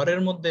 ঘরের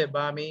মধ্যে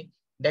বা আমি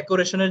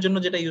ডেকোরেশনের জন্য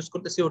যেটা ইউজ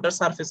করতেছি ওটার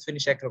সারফেস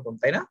ফিনিশ একরকম,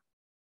 তাই না?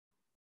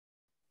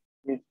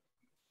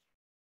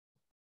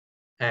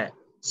 হ্যাঁ।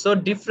 So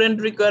different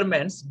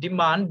requirements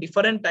demand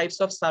different types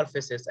of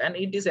surfaces and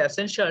it is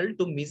essential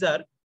to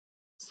measure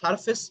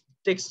surface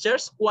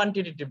textures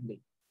quantitatively.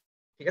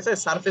 ঠিক আছে,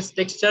 সারফেস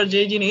টেক্সচার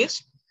যে জিনিস,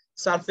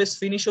 সারফেস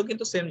ফিনিশও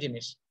কিন্তু সেম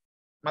জিনিস,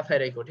 মাথায়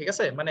রাখো, ঠিক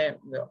আছে? মানে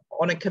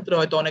অনেক ক্ষেত্রে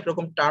হয়তো অনেক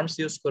রকম টার্মস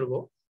ইউজ করব,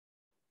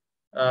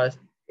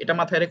 এটা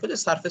মাথায় রেখো যে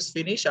surface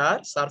finish R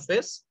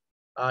surface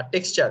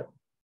texture,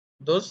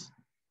 those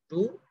two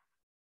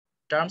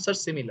terms are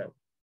similar.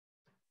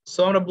 So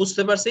আমরা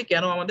বুঝতে পারছি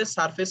কেন আমাদের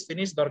সারফেস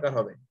ফিনিশ দরকার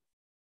হবে।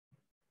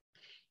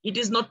 It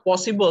is not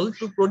possible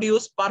to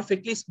produce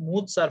perfectly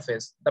smooth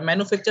surface. The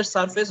manufactured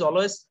surface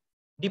always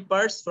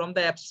differs from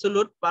the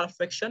absolute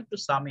perfection to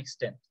some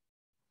extent.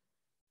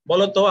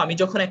 বলতো আমি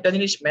যখন একটা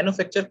জিনিস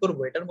ম্যানুফ্যাকচার করব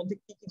এটার মধ্যে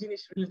কি কি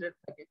জিনিস রিলেটেড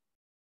থাকে?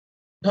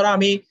 ধরো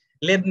আমি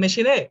লেদ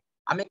মেশিনে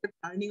আমি একটা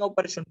টার্নিং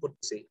অপারেশন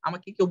করতেছি,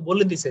 আমাকে কেউ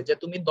বলে দিছে যে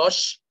তুমি 10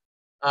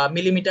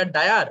 মিলিমিটার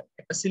ডায়ার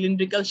একটা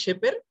সিলিন্ড্রিক্যাল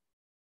শেপের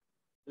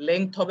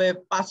লেংথ হবে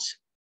 5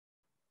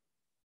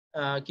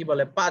 কি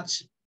বলে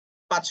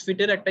 5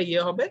 ফিটের একটা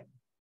ইয়ে হবে,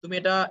 তুমি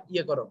এটা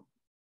ইয়ে করো,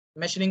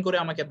 মেশিনিং করে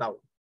আমাকে দাও।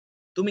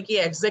 তুমি কি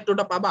এক্সাক্ট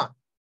ওটা পাবা?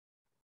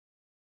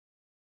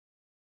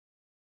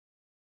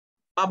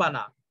 পাবা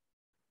না।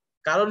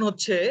 কারণ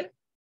হচ্ছে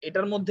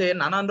এটার মধ্যে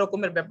নানান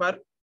রকমের ব্যাপার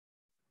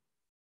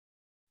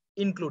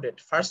included.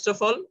 First of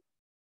all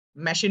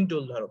machine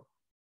tool ধরো,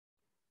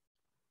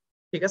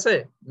 ঠিক আছে,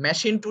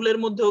 মেশিন টুলের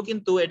মধ্যেও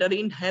কিন্তু এটার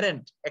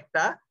ইনহেরেন্ট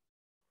একটা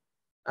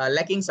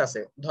ল্যাকিংস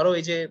আছে। ধরো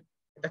এই যে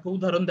একটা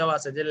উদাহরণ দেওয়া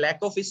আছে যে ল্যাক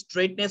অফ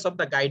স্ট্রেটনেস অফ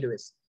দ্য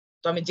গাইডওয়েজ।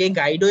 তো আমি যে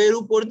গাইডওয়ের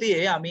উপর দিয়ে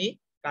আমি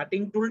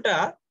কাটিং টুলটা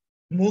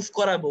মুভ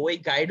করাবো, ওই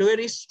গাইডওয়ের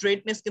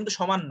স্ট্রেটনেস কিন্তু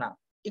সমান না,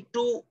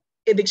 একটু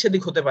এদিক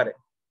সেদিক হতে পারে।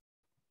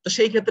 তো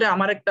সেই ক্ষেত্রে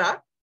আমার একটা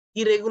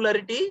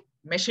ইরেগুলারিটি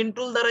মেশিন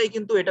টুল দ্বারাই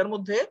কিন্তু এটার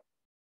মধ্যে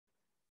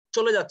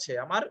চলে যাচ্ছে,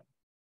 আমার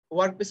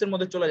ওয়ার্ক পিসের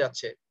মধ্যে চলে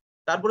যাচ্ছে।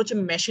 তারপর হচ্ছে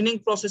মেশিনিং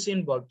প্রসেস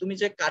ইনভলভ, তুমি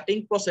যে কাটিং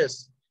প্রসেস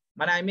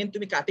মানে আই মিন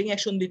তুমি কাটিং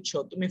অ্যাকশন দিচ্ছ,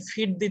 তুমি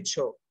ফিড দিচ্ছ,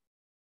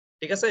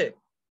 ঠিক আছে,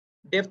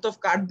 ডেপথ অফ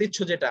কাট দিচ্ছ,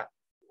 যেটা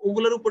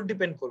ওগুলোর উপর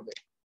ডিপেন্ড করবে।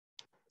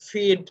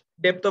 ফিড,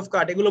 ডেপথ অফ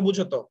কাট এগুলো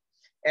বুঝো তো।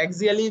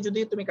 অ্যাক্সিয়ালি যদি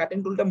তুমি কাটিং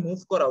টুলটা মুভ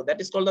করাও that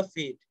is called the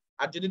feed,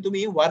 আর যদি তুমি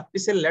ওয়ার্ক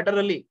পিসের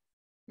ল্যাটারালি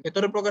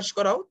ভেতরে প্রকাশ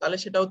করাও তাহলে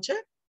সেটা হচ্ছে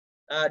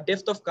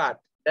ডেপথ অফ কাট।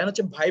 দেন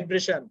হচ্ছে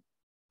ভাইব্রেশন,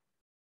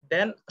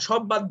 দেন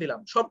সব বাদ দিলাম,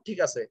 সব ঠিক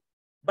আছে,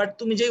 বাট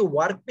তুমি যে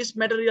ওয়ার্ক পিস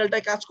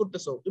ম্যাটেরিয়ালটায় কাজ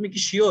করতেছো তুমি কি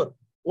শিওর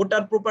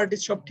ওটার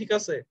প্রপার্টিজ সব ঠিক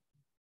আছে?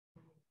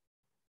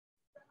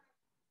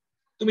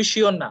 তুমি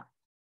শিওর না।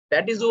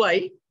 দ্যাট ইজ ওয়াই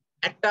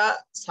একটা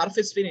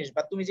সারফেস ফিনিশ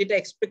বা তুমি যেটা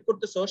এক্সপেক্ট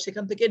করতেছো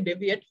সেখান থেকে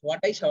ডেভিয়েট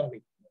হওয়াটাই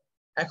স্বাভাবিক।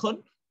 এখন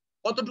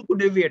কতটুকু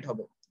ডেভিয়েট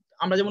হবে,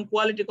 আমরা যেমন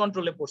কোয়ালিটি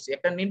কন্ট্রোলে পড়ছি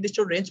একটা নির্দিষ্ট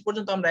রেঞ্জ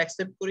পর্যন্ত আমরা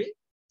অ্যাকসেপ্ট করি,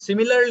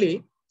 সিমিলারলি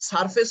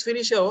সারফেস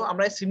ফিনিশেও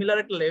আমরা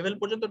সিমিলার একটা লেভেল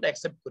পর্যন্ত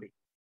অ্যাকসেপ্ট করি।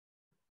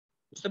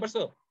 বুঝতে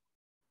পারছো?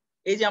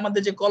 এই যে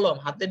আমাদের যে কলম,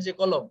 হাতের যে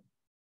কলম,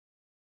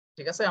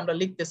 ঠিক আছে, আমরা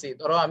লিখতেছি,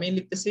 ধরো আমি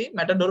লিখতেছি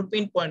ম্যাটাডোর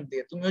পিন পয়েন্ট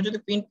দিয়ে, তুমিও যদি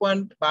পিন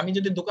পয়েন্ট বা আমি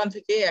যদি দোকান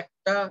থেকে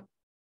একটা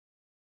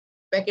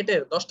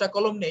প্যাকেটের 10টা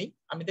কলম নেই,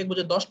 আমি দেখবো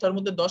যে 10টার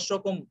মধ্যে 10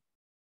 রকম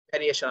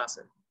ভ্যারিয়েশন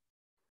আছে,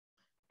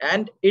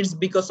 and it's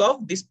because of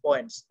these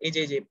points, এই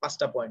যে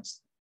 5টা points.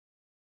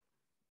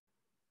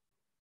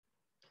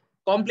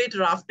 Complete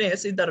roughness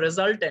is the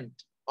resultant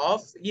of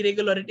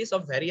irregularities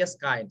of various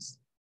kinds.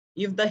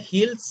 If the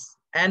hills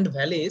and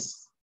valleys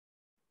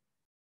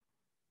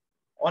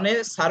on a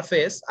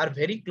surface are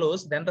very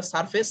close, then the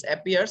surface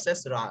appears as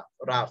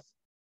rough,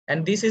 and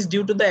this is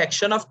due to the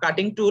action of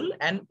cutting tool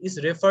and is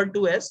referred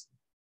to as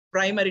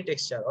primary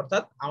texture.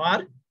 অর্থাৎ আমার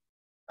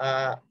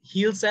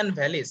hills and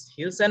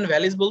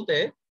valleys বলতে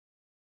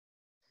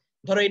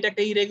ধরো এটা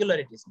একটা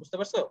irregularities, বুঝতে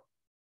পারছো?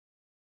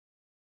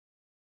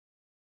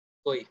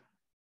 কই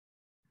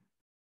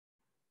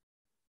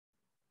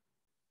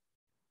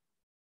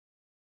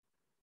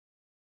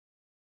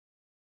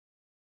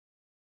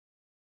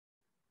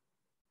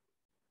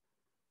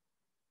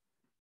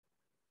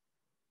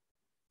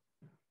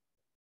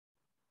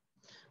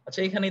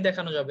আচ্ছা এখানেই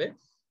দেখানো যাবে।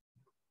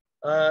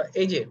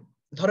 এই যে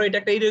ধরো এটা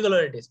একটা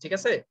ইরেগুলারিটিস, ঠিক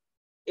আছে,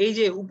 এই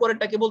যে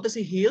উপরেরটাকে বলতেছি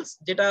হিলস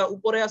যেটা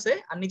উপরে আছে,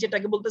 আর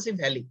নিচেরটাকে বলতেছি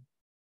ভ্যালি।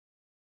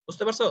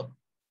 বুঝতে পারছো?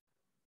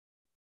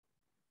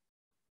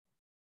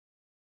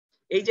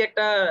 এই যে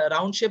একটা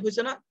রাউন্ড শেপ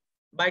হয়েছে না,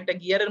 বা একটা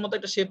গিয়ারের মতো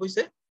একটা শেপ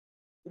হয়েছে,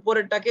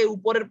 উপরেরটাকে,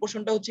 উপরের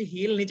পোর্শনটা হচ্ছে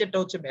হিল, নিচেরটা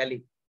হচ্ছে ভ্যালি।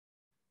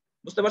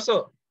 বুঝতে পারছো?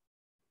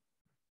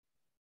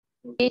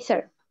 জি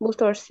স্যার,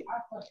 বুঝতে পারছি।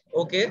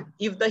 Okay,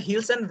 if the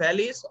hills and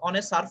valleys on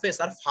a surface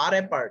are far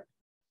apart,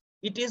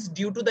 it is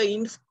due to the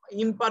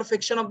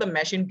imperfection of the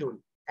machine tool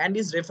and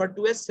is referred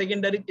to as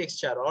secondary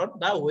texture or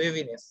the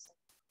waviness.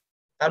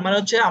 তার মানে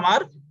হচ্ছে আমার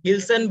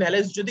hills and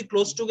valleys যদি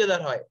close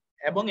together হয়,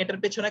 এবং এটার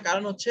পেছনে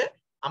কারণ হচ্ছে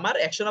আমার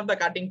অ্যাকশন অফ দ্য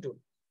কাটিং টুল,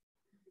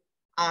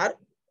 আর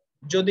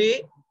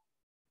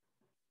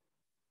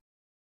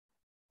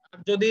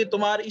যদি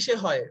তোমার ইসে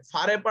হয়,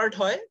 ফার অ্যাপার্ট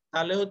হয়,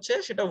 তাহলে হচ্ছে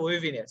সেটা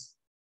waviness.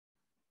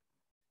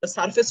 The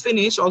surface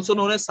finish, also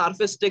known as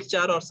surface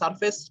texture or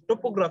surface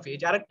topography,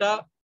 যার একটা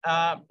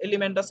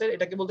এলিমেন্ট আছে,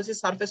 এটাকে বলতেছি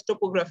surface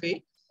topography,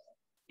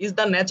 is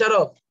the nature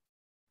of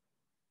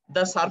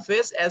the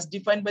surface as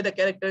defined by the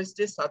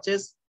characteristics such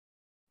as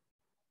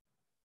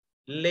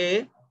lay,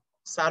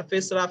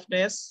 surface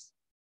roughness,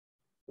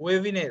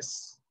 waviness.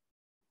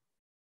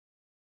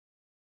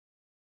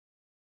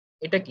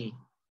 এটা কি?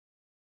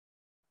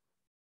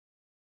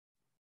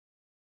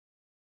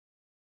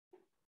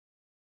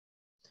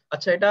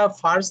 আচ্ছা এটা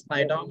first না,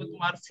 এটা হবে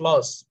তোমার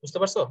ফ্লস। বুঝতে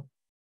পারছো?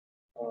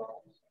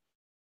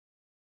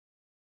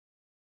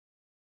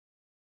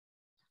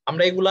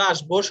 আমরা এগুলা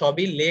আসবো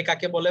সবই, লে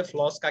কাকে বলে,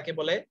 ফ্লস কাকে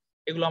বলে,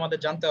 এগুলো আমাদের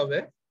জানতে হবে।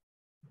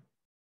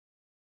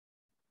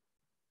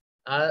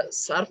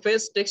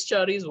 Surface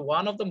texture is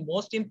one of the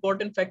most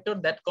important factors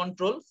that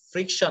control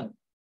friction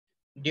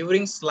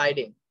during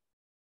sliding.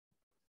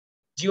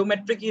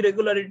 Geometric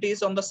irregularities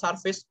on the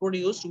surface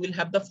produced will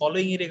have the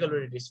following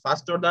irregularities: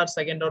 first order,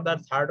 second order,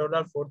 third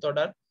order, fourth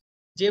order.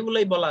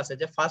 যেগুলাই বলা আছে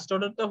যে first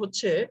অর্ডারটা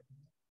হচ্ছে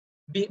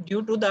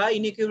due to the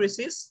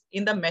inaccuracies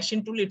in the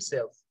machine tool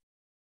itself.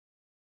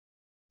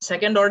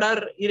 Second order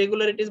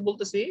irregularities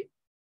বলতেছি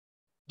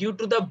due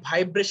to the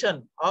vibration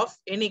of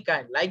any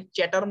kind, like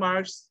chatter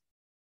marks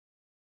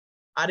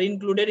are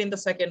included in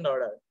the second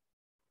order.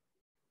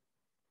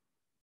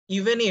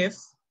 Even if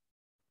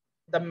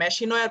the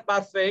machine were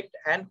perfect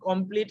and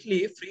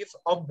completely free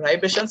of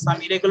vibration, some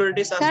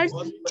irregularities are sir,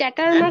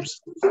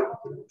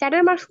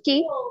 chatter marks কি?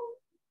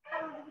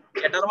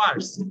 Chatter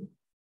marks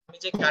আমি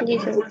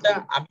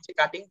যে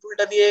cutting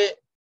টুলটা দিয়ে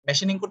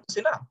machining করতেছি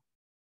না,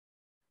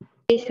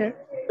 জি sir.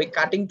 ওই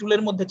cutting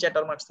টুলের মধ্যে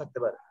চ্যাটার মার্কস থাকতে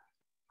পারে।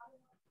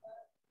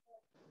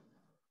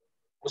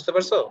 বুঝতে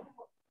পারছো?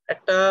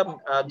 একটা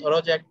ধরো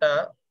যে একটা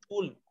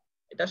টুল,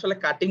 এটা আসলে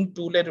কাটিং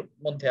টুলের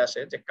মধ্যে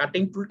আসে, যে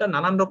কাটিং টুলটা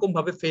নানান রকম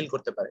ভাবে ফেল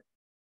করতে পারে।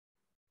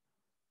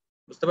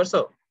 বুঝতে পারছো?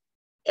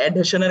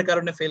 অ্যাডহেশনের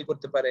কারণে ফেল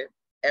করতে পারে,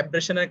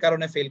 অ্যাব্রেশনের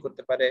কারণে ফেল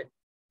করতে পারে,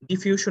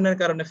 ডিফিউশনের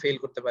কারণে ফেল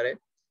করতে পারে।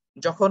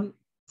 যখন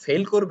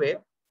ফেল করবে,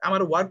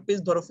 আমার ওয়ার্ক পিস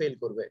ধরো ফেল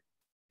করবে,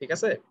 ঠিক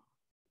আছে?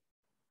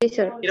 জি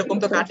স্যার। এরকম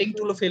তো কাটিং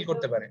টুলও ফেল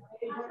করতে পারে।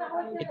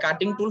 এই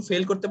কাটিং টুল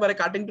ফেল করতে পারে,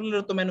 কাটিং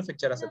টুলের তো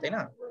ম্যানুফ্যাকচার আছে তাই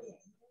না?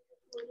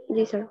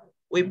 জি স্যার।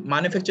 ওই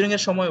ম্যানুফ্যাকচারিং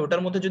এর সময়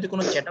ওটার মধ্যে যদি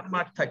কোনো চ্যাটার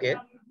মার্ক থাকে,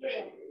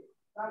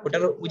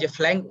 ওটার ওই যে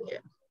ফ্ল্যাঙ্ক,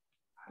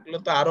 এগুলো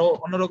তো আরো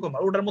অন্যরকম,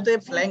 ওটার মধ্যে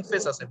ফ্ল্যাঙ্ক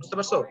ফেস আছে, বুঝতে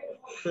পারছো?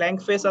 ফ্ল্যাঙ্ক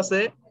ফেস আছে,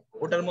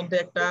 ওটার মধ্যে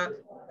একটা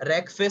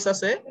র‍্যাক ফেস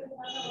আছে,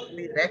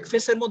 ওই র‍্যাক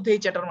ফেসের মধ্যে এই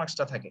চ্যাটার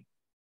মার্কসটা থাকে।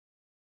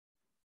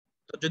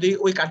 তো যদি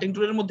ওই কাটিং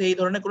টুলের মধ্যে এই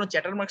ধরনের কোনো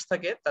চ্যাটার মার্কস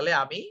থাকে, তাহলে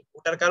আমি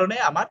ওটার কারণে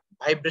আমার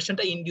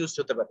ভাইব্রেশনটা ইনডিউস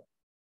হতে পারে,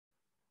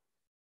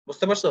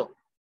 বুঝতে পারছো?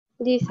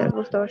 জি স্যার,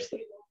 বুঝতে পারছি।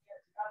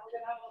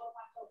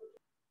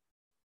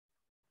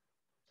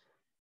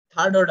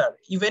 Third order,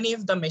 even if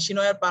the machine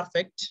were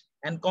perfect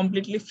and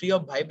completely free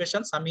of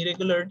vibration, some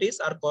irregularities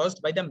are caused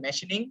by the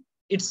machining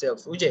itself.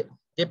 ওই যে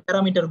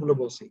প্যারামিটার গুলো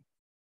বলছি।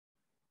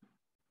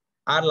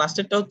 আর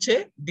লাস্টেরটা হচ্ছে,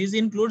 this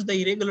includes the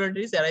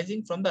irregularities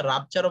arising from the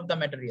rupture of the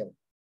material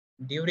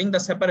during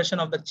the separation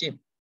of the chip.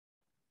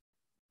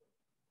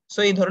 So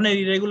এই ধরনের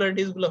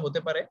irregularities গুলো হতে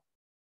পারে।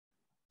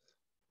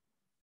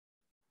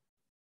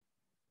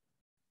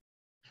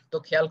 তো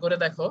খেয়াল করে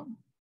দেখো,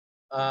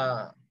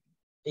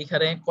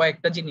 এইখানে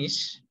কয়েকটা জিনিস।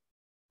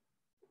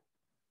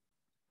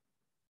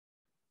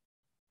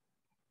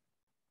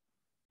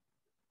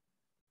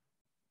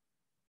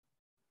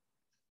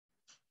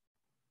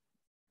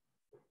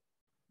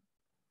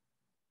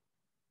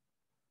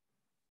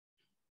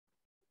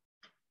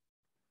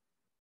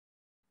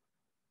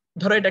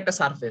 ধরো এটা একটা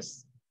সারফেস,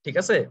 ঠিক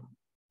আছে?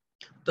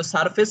 তো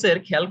সারফেসের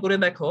খেয়াল করে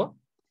দেখো,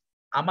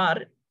 আমার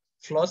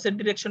ফ্লসের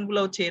ডিরেকশন গুলো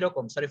হচ্ছে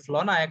এরকম, ফ্ল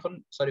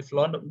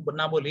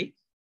না বলি,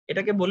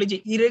 এটাকে বলি যে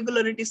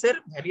ইরেগুলারিটিস এর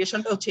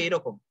ভ্যারিয়েশনটা হচ্ছে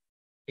এরকম,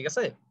 ঠিক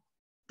আছে?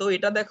 তো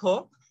এটা দেখো,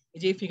 এই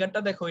যে ফিগারটা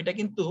দেখো, এটা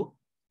কিন্তু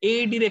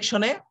এই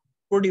ডিরেকশনে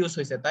প্রডিউস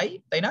হয়েছে,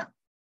 তাই না?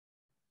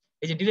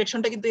 এই যে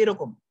ডিরেকশনটা কিন্তু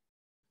এরকম।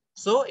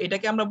 সো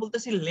এটাকে আমরা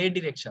বলতেছি লে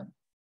ডিরেকশন।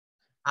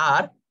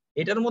 আর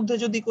এটার মধ্যে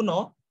যদি কোনো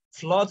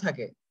ফ্ল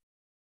থাকে,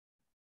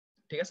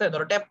 ঠিক আছে,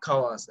 ধরো ট্যাপ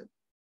খাওয়া আছে,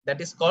 দ্যাট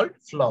ইজ কল্ড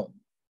ফ্ল।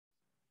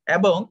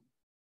 এবং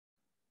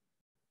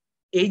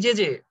এই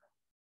যে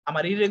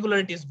আমার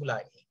ইরেগুলারিটিস গুলা,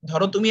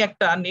 ধরো তুমি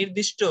একটা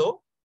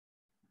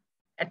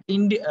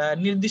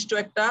নির্দিষ্ট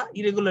একটা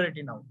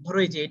ইরেগুলারিটি নাও, ধরো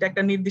এই যে এটা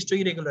একটা নির্দিষ্ট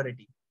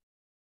ইরেগুলারিটি,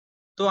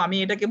 তো আমি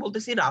এটাকে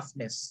বলতেছি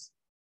রাফনেস।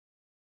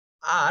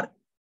 আর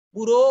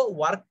পুরো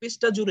ওয়ার্ক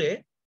পিসটা জুড়ে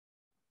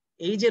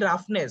এই যে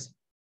রাফনেস,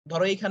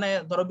 ধরো এখানে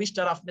ধরো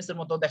 20টা রাফনেসের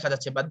মতো দেখা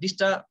যাচ্ছে, বা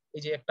 20টা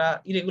এই যে একটা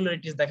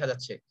ইরেগুলারিটিস দেখা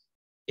যাচ্ছে,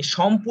 এই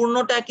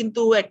সম্পূর্ণটা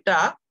কিন্তু একটা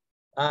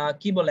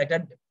কি বলে,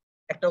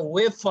 একটা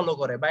ওয়েভ ফলো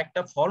করে বা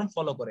একটা ফর্ম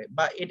ফলো করে,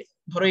 বা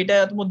ধরো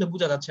এটার মধ্যে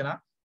বোঝা যাচ্ছে না,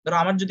 ধরো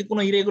আমার যদি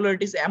কোনো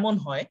ইরেগুলারিটিস এমন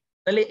হয়,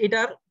 তাহলে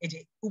এটার এই যে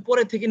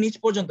উপরে থেকে নিচ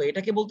পর্যন্ত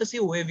এটাকে বলতেছি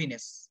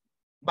ওয়েভিনেস,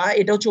 বা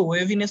এটা হচ্ছে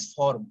ওয়েভিনেস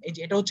ফর্ম। এই যে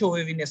এটা হচ্ছে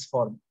ওয়েভিনেস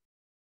ফর্ম,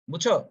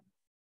 বুঝছো?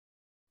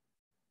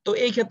 তো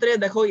এই ক্ষেত্রে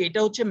দেখো, এটা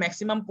হচ্ছে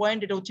ম্যাক্সিমাম পয়েন্ট,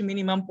 এটা হচ্ছে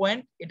মিনিমাম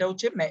পয়েন্ট, এটা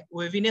হচ্ছে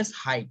waviness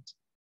height.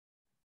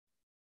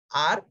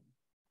 R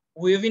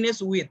waviness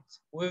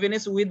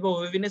with বা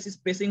ওয়েভিনেস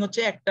স্পেসিং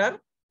হচ্ছে একটার,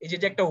 এই যে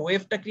একটা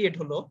ওয়েভটা ক্রিয়েট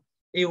হলো,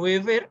 এই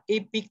ওয়েভের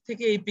এই পিক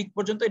থেকে এই পিক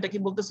পর্যন্ত, এটা কি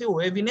বলতেছি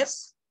ওয়েভিনেস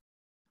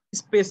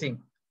স্পেসিং।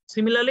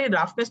 সিমিলারলি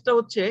রাফনেসটা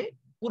হচ্ছে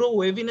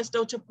ওয়েভিনেসটা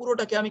হচ্ছে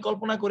পুরোটাকে আমি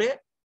কল্পনা করে,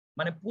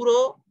 মানে পুরো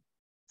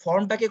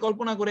ফর্মটাকে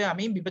কল্পনা করে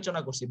আমি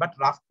বিবেচনা করছি, বাট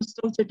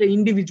রাফনেসটা হচ্ছে এটা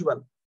ইন্ডিভিজুয়াল।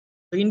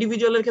 তো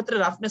ইন্ডিভিজুয়ালের ক্ষেত্রে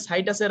রাফনেস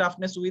হাইট আছে,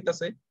 রাফনেস উইথ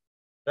আছে,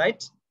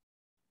 রাইট?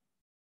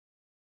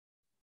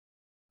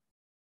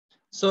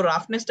 সো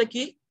রাফনেসটা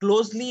কি?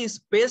 ক্লোজলি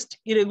স্পেসড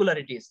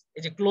ইরেগুলারিটিস,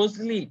 এই যে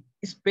ক্লোজলি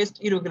স্পেসড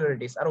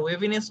ইরেগুলারিটিস। আর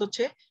ওয়েভিনেস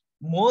হচ্ছে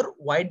মোর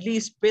ওয়াইডলি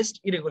স্পেসড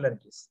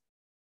ইরেগুলারিটিস।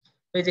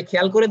 তো এই যে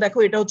খেয়াল করে দেখো,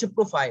 এটা হচ্ছে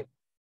প্রোফাইল।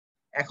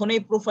 এখন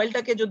এই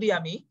প্রোফাইলটাকে যদি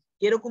আমি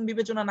এরকম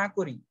বিবেচনা না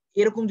করি,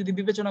 এরকম যদি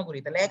বিবেচনা করি,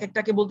 তাহলে এক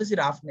একটাকে বলতেছি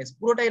রাফনেস,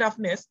 পুরোটাই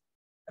রাফনেস।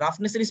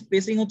 রাফনেসের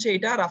স্পেসিং হচ্ছে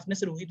এটা,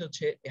 রাফনেসের উইথ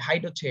হচ্ছে,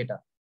 হাইট হচ্ছে এটা।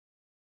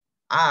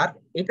 আর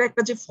এটা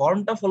একটা যে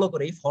ফর্মটা ফলো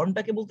করে, এই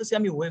ফর্মটাকে বলতেছি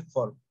আমি ওয়েভ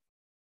ফর্ম,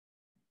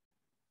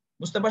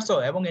 বুঝতে পারছো?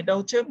 এবং এটা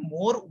হচ্ছে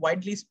মোর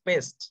ওয়াইডলি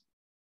স্পেসড।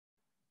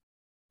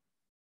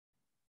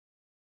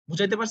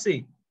 বুঝাইতে পারছি?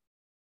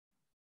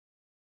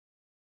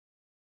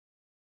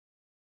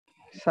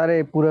 স্যার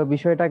এই পুরো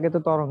বিষয়টাকে তো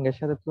তরঙ্গের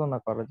সাথে তুলনা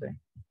করা যায়।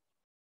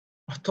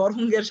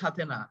 তরঙ্গের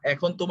সাথে না,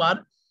 এখন তোমার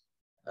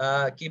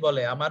কি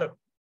বলে, আমার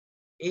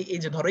এই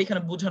যে ধরো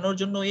এখানে বোঝানোর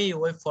জন্য এই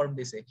ওয়েভ ফর্ম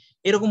দিছে,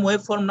 এরকম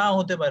ওয়েভ ফর্ম নাও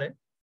হতে পারে,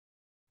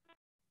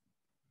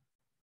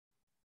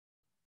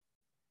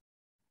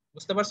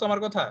 বুঝতে পারছো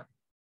আমার কথা?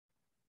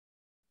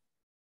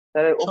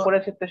 স্যার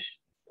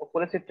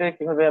উপরের চিত্রে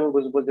কিভাবে আমি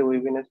বুঝবো যে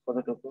উইভিনেস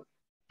কতটুকু?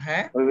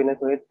 হ্যাঁ, উইভিনেস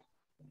উইথ,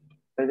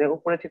 যে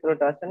উপরের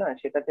চিত্রটা আছে না,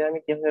 সেটাতে আমি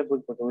কিভাবে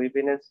বুঝবো যে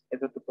উইভিনেস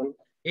এতটুকু?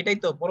 এটাই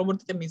তো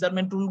পরবর্তীতে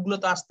মেজারমেন্ট টুল গুলো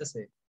তো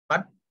আসতেছে,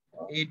 বাট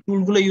এই টুল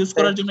গুলো ইউজ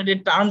করার জন্য যে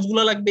টার্মস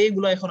গুলো লাগবে,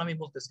 এগুলো এখন আমি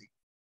বলতেছি,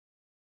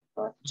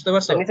 বুঝতে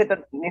পারছো?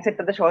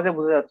 নিচেরটাতে সহজে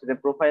বোঝা যাচ্ছে যে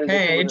প্রোফাইল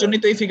হ্যাঁ, দেখে এর বোঝা জন্যই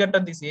তো যাচ্ছে। এই ফিগারটা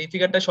দিছি, এই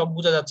ফিগারটা সব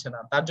বোঝা যাচ্ছে না,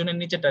 তার জন্য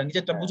নিচেরটা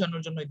হ্যাঁ,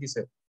 বোঝানোর জন্যই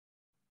দিছে।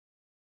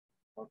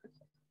 ওকে।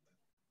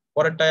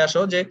 পরেরটায়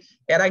আসো, যে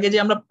এর আগে যে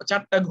আমরা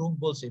 4টা গ্রুপ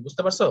বলছি,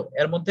 বুঝতে পারছো?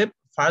 এর মধ্যে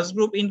first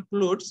group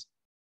includes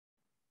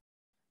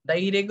The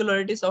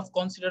irregularities of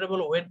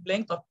considerable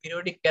wavelength of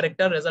periodic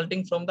character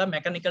resulting from the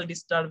mechanical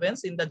disturbance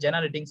in the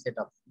generating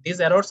setup. These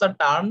errors are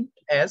termed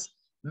as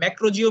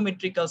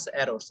macrogeometrical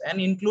errors and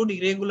include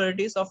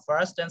irregularities of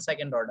first and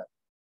second order.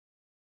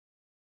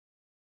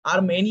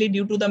 Are mainly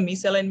due to the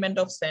misalignment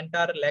of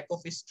center, lack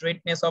of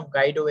straightness of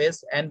guideways,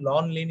 and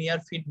non-linear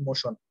feed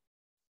motion.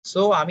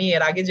 So আমি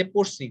এর আগে যে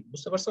পড়ছি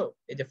বুঝতে পারছো,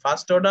 এই যে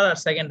first order আর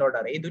second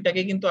order এই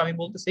দুইটাকে কিন্তু আমি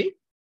বলতেছি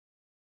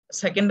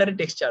সেকেন্ডারি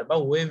টেক্সচার বা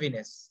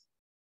ওয়েভিনেস।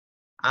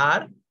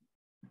 আর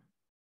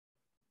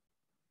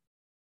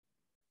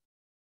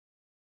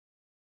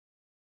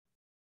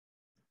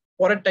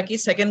পরেরটা কি,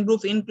 second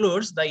group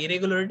includes the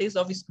irregularities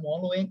of small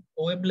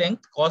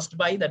wavelength caused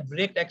by the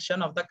direct action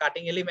of the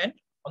cutting element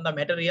on the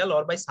material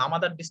or by some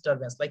other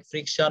disturbance like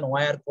friction,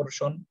 wire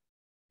corrosion.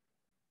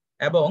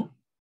 এবং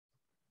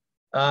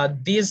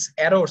these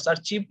errors are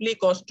chiefly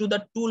caused to the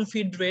tool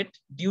feed rate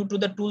due to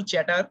the tool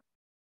chatter.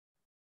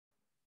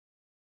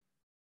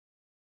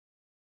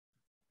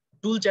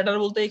 Tool chatter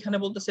বলতে এখানে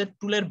বলতেছে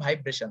টুলের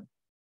vibration.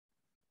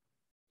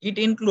 It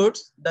includes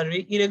the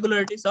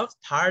irregularities of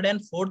third and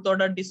fourth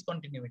order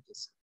discontinuities.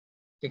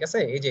 ঠিক আছে,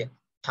 এই যে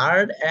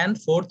third and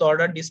fourth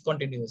order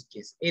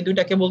ডিসকন্টিনিউইটিস এই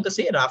দুইটাকে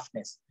বলতেছি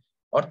রাফনেস।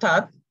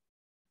 অর্থাৎ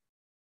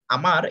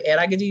আমার এর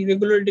আগে যে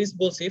ইরেগুলারিটিস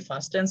বলছি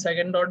first and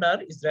second order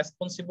is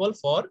responsible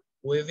for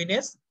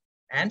waviness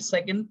and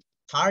second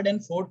third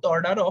and fourth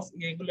order of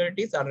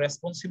irregularities R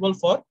responsible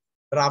for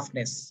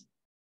roughness.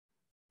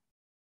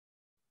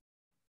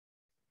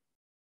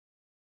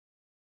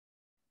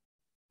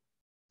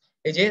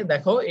 এই যে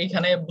দেখো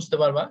এইখানে বুঝতে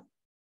পারবা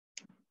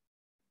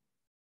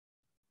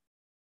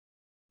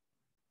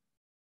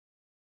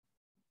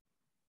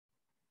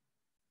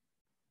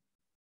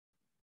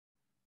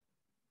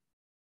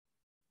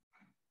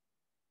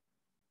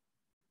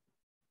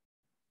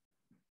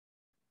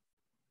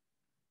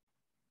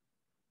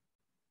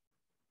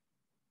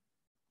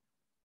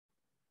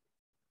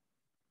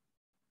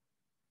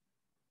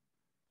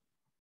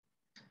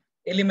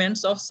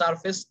এলিমেন্টস অফ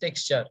সারফেস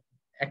টেক্সচার,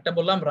 একটা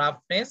বললাম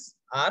রাফনেস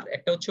আর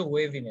একটা হচ্ছে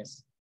ওয়েভিনেস।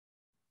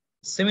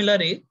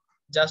 সিমিলারলি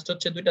জাস্ট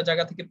হচ্ছে দুইটা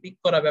জায়গা থেকে পিক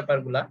করা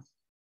ব্যাপারগুলা।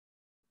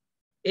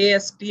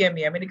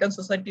 ASTME, American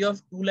Society of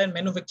Tool and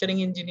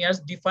Manufacturing Engineers,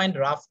 defined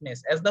roughness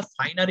as the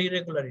finer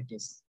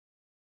irregularities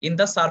in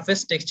the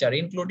surface texture,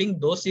 including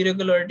those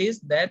irregularities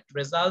that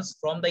results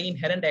from the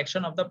inherent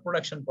action of the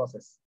production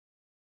process.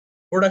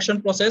 Production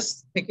process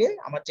থেকে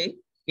আমার যে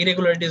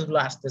irregularities গুলো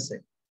আসতেছে।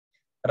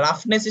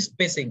 Roughness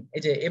spacing,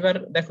 এই যে এবার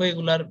দেখো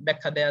এগুলার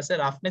ব্যাখ্যা দেয়া আছে।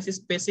 Roughness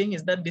spacing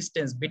is the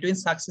distance between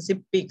successive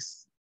peaks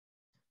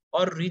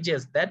or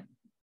ridges that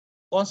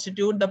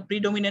constitute the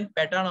predominant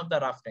pattern of the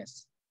roughness.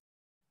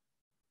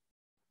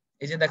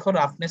 এই যে দেখো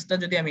রাফনেসটা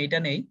যদি আমি এটা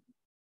নেই,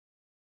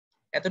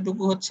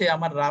 এতটুকু হচ্ছে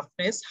আমার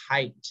রাফনেস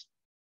হাইট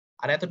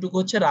আর এতটুকু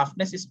হচ্ছে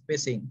রাফনেস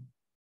স্পেসিং,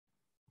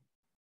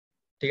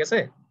 ঠিক আছে।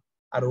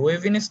 আর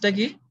ওয়েভিনেসটা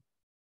কি,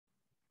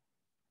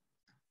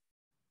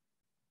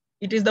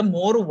 it is the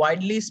more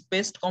widely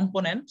spaced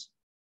component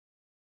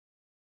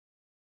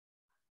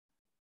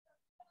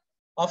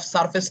of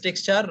surface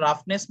texture.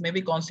 Roughness may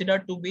be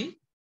considered to be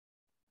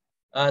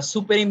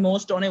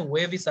superimposed on a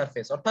wavy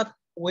surface. অর্থাৎ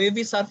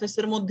ওয়েভি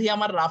সারফেসের মধ্যে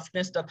আমার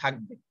রাফনেসটা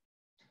থাকবে।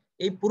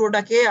 এই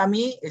পুরোটাকে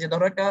আমি এই যে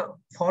ধরো একটা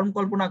ফর্ম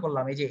কল্পনা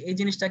করলাম, এই যে এই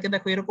জিনিসটাকে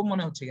দেখো এরকম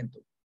মনে হচ্ছে কিন্তু,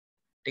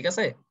 ঠিক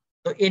আছে।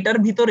 তো এটার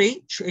ভিতরেই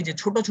এই যে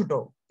ছোট ছোট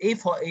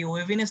এই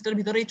ওয়েভিনেসটার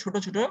ভিতরেই ছোট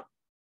ছোট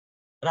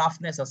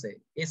রাফনেস আছে।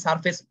 এই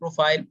surface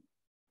profile,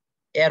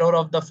 error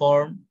of the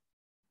form,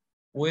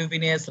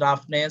 waviness,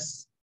 roughness,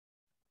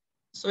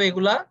 so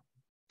এগুলা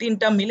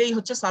তিনটা মিলেই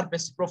হচ্ছে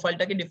সারফেস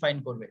প্রোফাইলটাকে ডিফাইন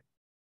করবে।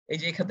 এই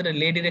যে এক্ষেত্রে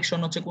লে ডিরেকশন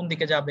হচ্ছে কোন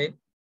দিকে যাবে।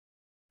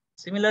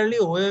 সিমিলারলি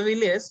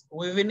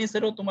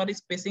ওয়েভিনেসেরও তোমার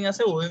স্পেসিং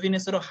আছে,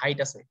 ওয়েভিনেসেরও হাইট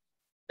আছে।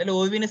 তাহলে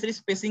ওয়েভিনেসের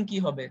স্পেসিং কি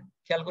হবে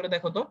খেয়াল করে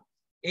দেখো তো,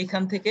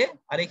 এইখান থেকে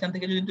আর এইখান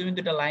থেকে যদি তুমি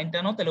দুটো লাইন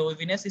টানো তাহলে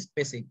ওয়েভিনেস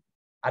স্পেসিং,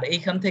 আর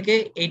এইখান থেকে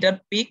এইটার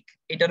পিক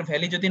এটার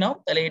ভ্যালু যদি নাও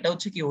তাহলে এটা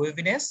হচ্ছে কি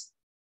ওয়েভিনেস।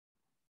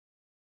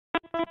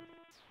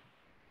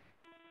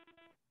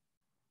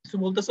 কিছু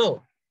বলতেছো?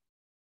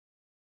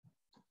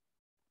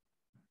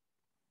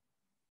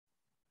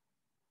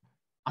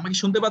 আমাকে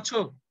শুনতে পাচ্ছো?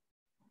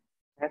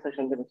 হ্যাঁ স্যার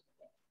শুনতে পাচ্ছি।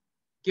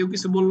 কেউ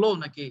কিছু বললো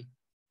নাকি?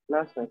 না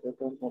স্যার,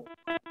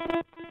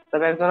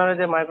 তবে একজনের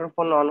যে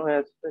মাইক্রোফোন অন হয়ে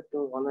আছে একটু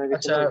অন হয়ে গেছে।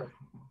 আচ্ছা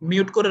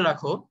মিউট করে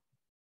রাখো,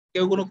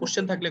 কেউ কোনো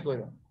কোশ্চেন থাকলে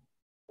কইরো।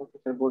 ওকে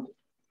স্যার বলছি,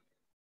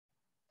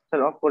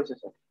 স্যার অফ করছে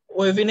sir.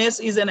 Waviness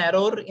is an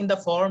error in the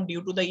form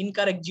due to the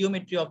incorrect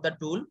geometry of the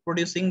tool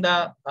producing the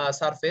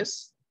surface.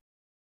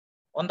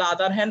 On the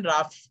other hand,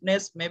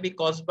 roughness may be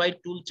caused by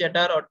tool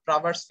chatter or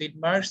traverse feed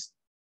marks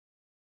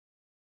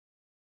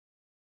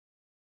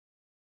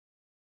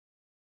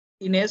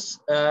in a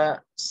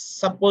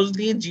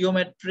supposedly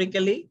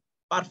geometrically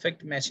perfect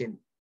machine.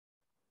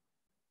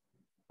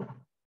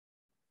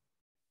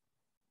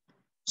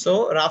 So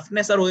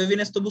roughness R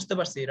waviness তো বুঝতে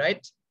পারছি,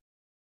 right?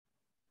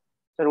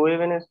 Sir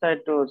ওয়েভিনেসটা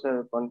একটু sir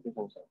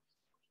confusion sir.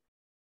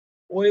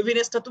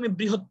 ওয়েভিনেসটা তুমি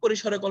বৃহৎ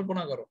পরিসরে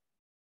কল্পনা করো।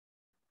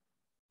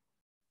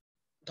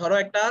 ধরো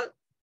একটা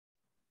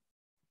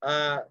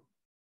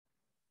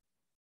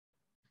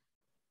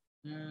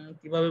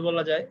কিভাবে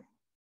বলা যায়?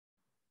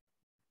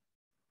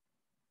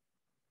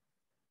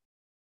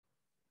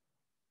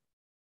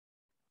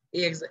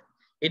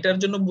 এটার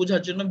জন্য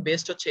বোঝার জন্য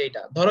বেস্ট হচ্ছে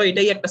এটা, ধরো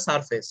এটাই একটা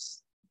সারফেস,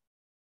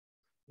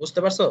 বুঝতে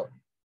পারছো?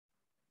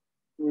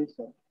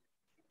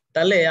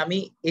 তাহলে আমি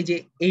এই যে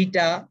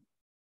এইটা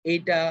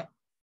এইটা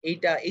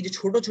এইটা এই যে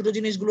ছোট ছোট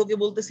জিনিসগুলোকে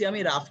বলতেছি আমি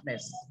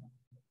রাফনেস,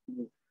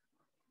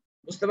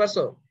 বুঝতে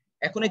পারছো?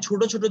 এখন এই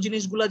ছোট ছোট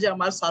জিনিসগুলো যে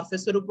আমার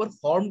সারফেসের উপর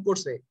ফর্ম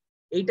করছে,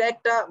 এইটা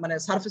একটা মানে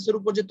সারফেসের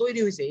উপর যে তৈরি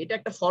হয়েছে এটা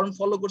একটা ফর্ম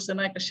ফলো করছে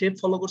না, একটা শেপ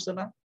ফলো করছে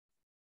না?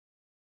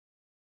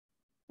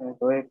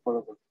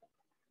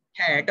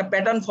 হ্যাঁ, একটা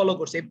প্যাটার্ন ফলো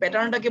করছে, এই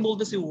প্যাটার্নটাকে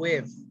বলতেছি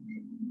ওয়েভ,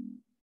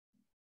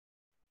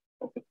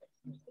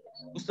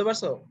 বুঝতে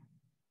পারছো?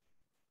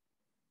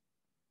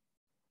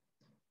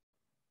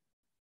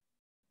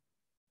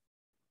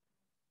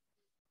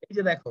 এই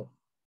যে দেখো,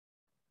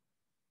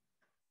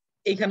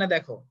 এইখানে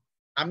দেখো,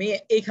 আমি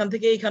এইখান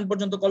থেকে এইখান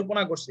পর্যন্ত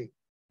কল্পনা করছি,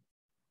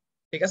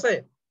 ঠিক আছে?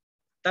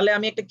 তাহলে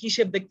আমি একটা কি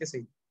শেপ দেখতেছি?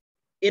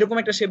 এরকম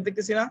একটা শেপ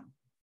দেখতেছি না?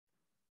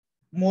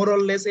 মোর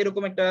অর লেস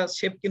এরকম একটা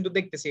শেপ কিন্তু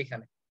দেখতেছি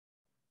এখানে,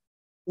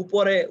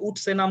 উপরে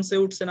উঠছে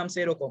নামছে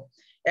এরকম।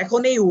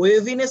 এখন এই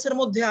ওয়েভিনেস এর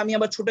মধ্যে আমি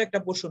আবার ছোট একটা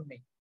পোর্শন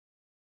নেই,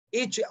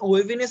 এই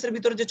ওয়েভিনেস এর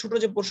ভিতরে যে ছোট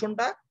যে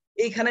পোর্শনটা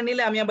এইখানে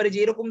নিলে আমি আবার এই যে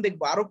এরকম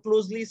দেখবো, আরো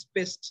ক্লোজলি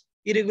স্পেসড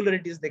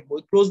ইরেগুলারিটিস দেখবো।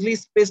 ওই ক্লোজলি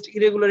স্পেসড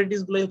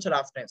ইরেগুলারিটিস গুলোই হচ্ছে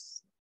রাফনেস,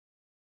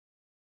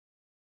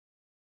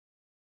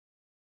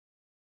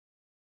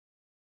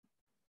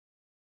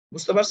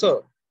 বুঝতে পারছো?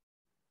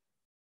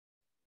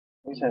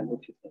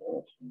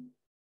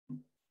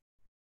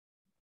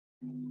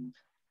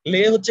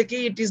 লে হচ্ছে কি,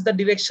 it is the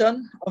direction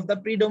of the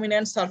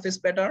predominant surface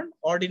pattern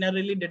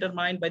ordinarily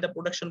determined by the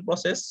production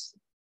process.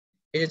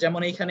 এই যে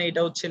যেমন এইখানে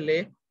এটা হচ্ছে লে,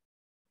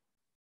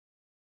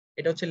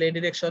 এটা হচ্ছে লে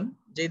ডিরেকশন,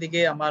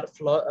 যেদিকে আমার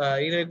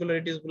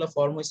ইরেগুলারিটিস গুলো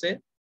ফর্ম হইছে,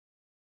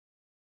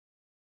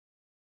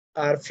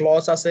 আর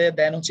ফ্লস আছে,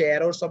 দেন হচ্ছে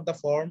errors of the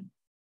form.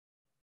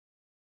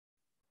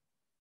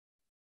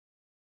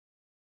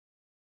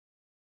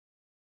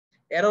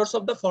 Errors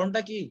of the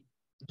ফর্মটা কি?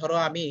 ধরো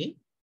আমি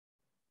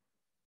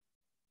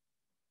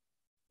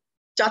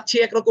চাচ্ছি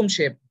একরকম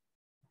শেপ,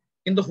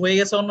 কিন্তু হয়ে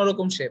গেছে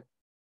অন্যরকম শেপ।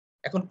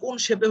 এখন কোন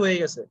শেপে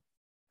হয়ে গেছে,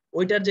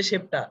 ওইটার যে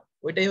শেপটা,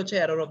 ওইটাই হচ্ছে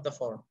এরর অফ দ্য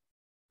ফর্ম।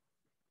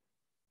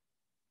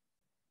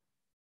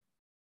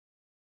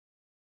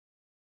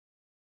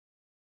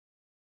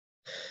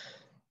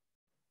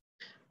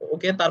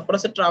 ওকে, তারপর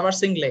আছে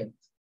traversing length.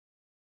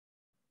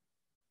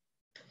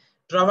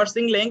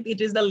 Traversing length, it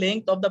is the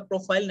length of the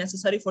profile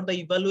necessary for the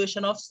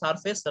evaluation of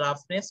surface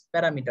roughness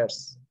parameters.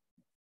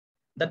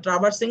 The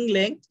traversing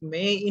length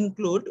may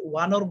include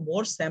one or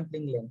more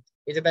sampling length.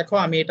 এই যে দেখো,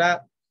 আমি এটা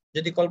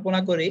যদি কল্পনা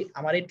করি,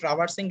 আমার এই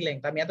ট্রাভার্সিং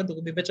লেংথ আমি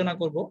এতটুকু বিবেচনা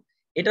করব,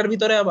 এটার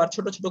ভিতরে আবার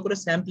ছোট ছোট করে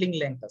স্যাম্পলিং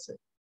লেংথ আছে।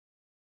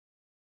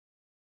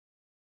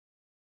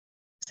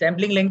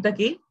 স্যাম্পলিং লেংথটা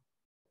কি?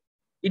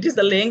 It is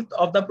the length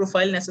of the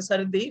profile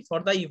necessary for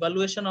the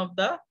evaluation of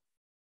the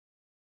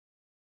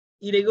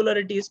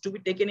irregularities to be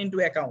taken into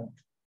account.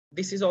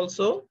 This is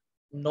also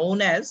known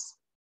as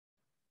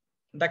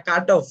the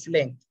cutoff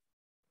length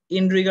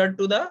in regard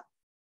to the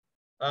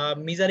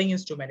measuring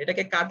instrument.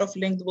 এটাকে cut off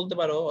length বলতে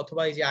পারো,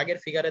 অথবা এই যে আগের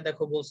ফিগারে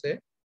দেখো বলছে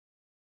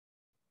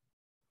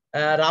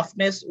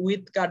roughness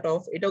with cut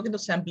off, এটাও কিন্তু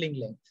স্যাম্পলিং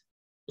লেংথ,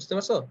 বুঝতে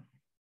পারছো?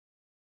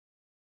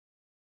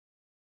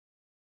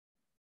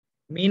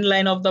 mean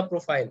line of the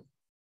profile,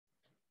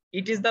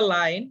 it is the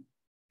line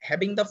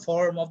having the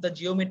form of the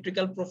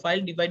geometrical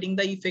profile dividing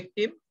the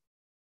effective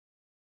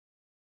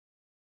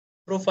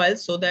profile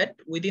so that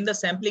within the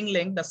sampling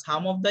length the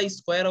sum of the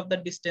square of the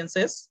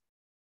distances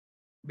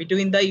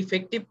between the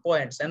effective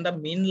points and the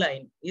mean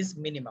line is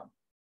minimum.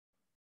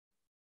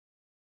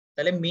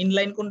 তাহলে মিন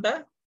line কোনটা?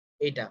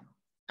 এইটা।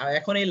 আর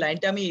এখন এই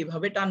লাইনটা আমি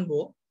এইভাবে টানবো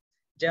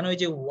যেন এই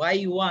যে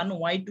y1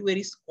 y2 এর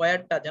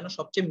স্কয়ারটা যেন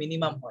সবচেয়ে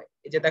মিনিমাম হয়।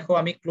 এই যে দেখো,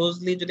 আমি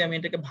ক্লোজলি যদি আমি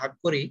এটাকে ভাগ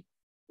করি,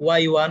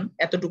 y1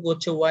 এতটুকু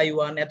হচ্ছে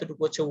y1,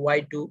 এতটুকু হচ্ছে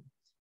y2,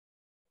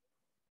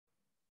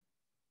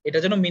 এটা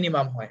যেন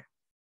মিনিমাম হয়।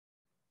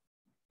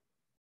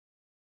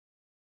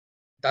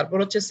 তারপর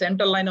হচ্ছে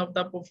centre line of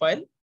the profile,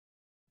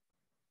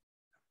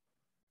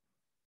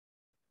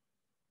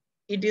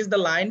 it is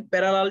the line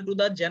parallel to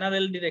the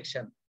general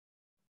direction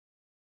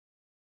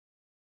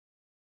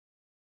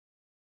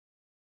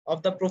of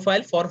the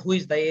profile for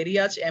which the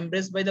areas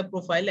embraced by the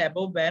profile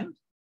above and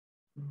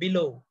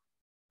below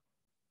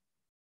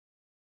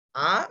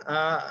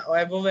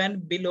above and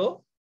below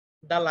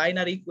the line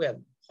are equal.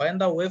 When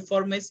the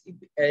waveform is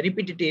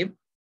repetitive,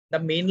 the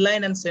main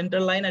line and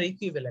center line are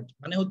equivalent.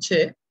 মানে হচ্ছে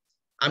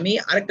আমি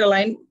আরেকটা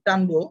line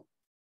টানবো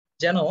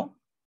যেন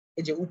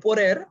এই যে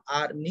উপরের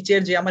আর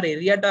নিচের যে আমার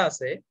এরিয়াটা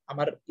আছে,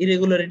 আমার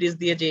ইরেগুলারিটিস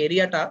দিয়ে যে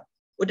এরিয়াটা,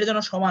 ওইটা যেন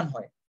সমান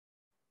হয়।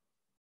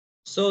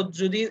 সো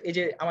যদি এই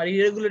যে আমার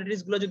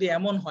ইরেগুলারিটিস গুলো যদি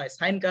এমন হয়,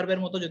 সাইন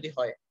কার্ভের মতো যদি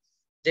হয়,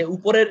 যে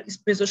উপরের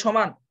স্পেসও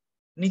সমান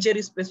নিচের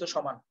স্পেসও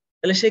সমান,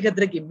 তাহলে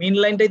সেক্ষেত্রে কি মেইন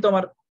লাইনটাই তো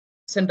আমার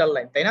সেন্টার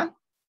লাইন, তাই না?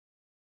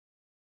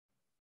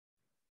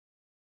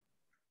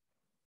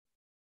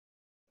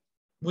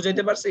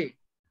 বুঝাইতে পারছি?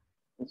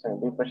 আচ্ছা,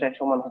 দুই পাশে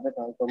সমান হবে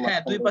তাহলে তো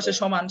হ্যাঁ, দুই মাঝখান পাশে থেকে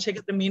সমান,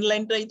 সেক্ষেত্রে মিন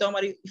লাইনটাই তো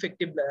আমার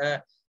ইফেক্টিভ,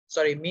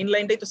 সরি মিন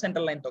লাইনটাই তো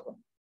সেন্টার লাইন তখন।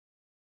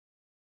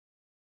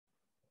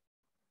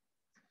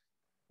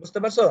 বুঝতে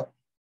পারছো?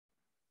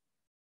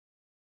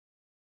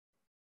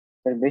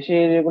 বেশি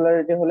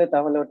ইরেগুলারিটি হলে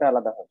তাহলে ওটা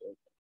আলাদা হবে।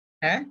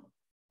 হ্যাঁ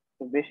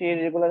তো বেশি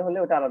ইরেগুলার হলে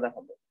ওটা আলাদা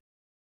হবে।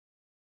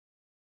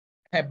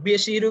 হ্যাঁ,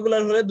 বেশি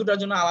ইরেগুলার হলে দুটার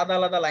জন্য আলাদা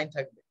আলাদা লাইন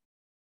থাকবে।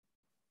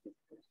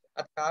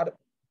 আর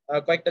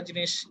কয়েকটা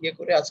জিনিস ইয়ে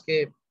করে আজকে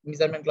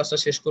মেজারমেন্ট ক্লাসটা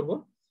শেষ করব।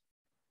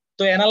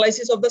 তো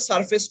analysis of the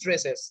surface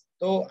traces,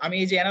 তো আমি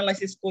এই যে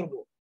অ্যানালাইসিস করব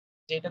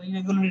যে এটার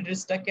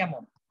ইরেগুলারিটিসটা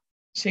কেমন,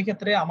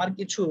 সেক্ষেত্রে আমার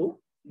কিছু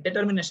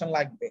ডিটারমিনেশন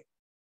লাগবে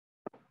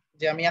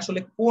যে আমি আসলে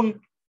কোন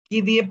কি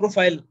দিয়ে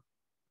প্রোফাইল,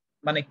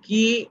 মানে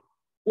কি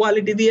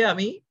কোয়ালিটি দিয়ে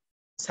আমি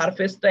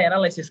সারফেসটা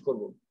অ্যানালাইসিস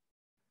করব।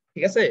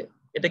 ঠিক আছে,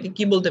 এটাকে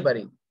কি বলতে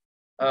পারি,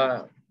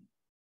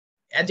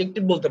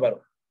 অ্যাডজেক্টিভ বলতে পারো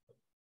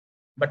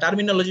বা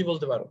টার্মিনোলজি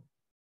বলতে পারো।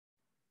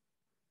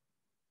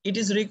 It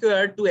is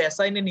required to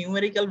assign a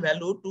numerical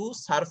value to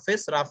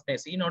surface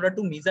roughness in order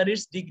to measure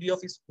its degree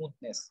of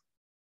smoothness.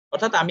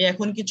 অর্থাৎ আমি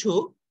এখন কিছু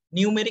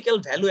নিউমেরিক্যাল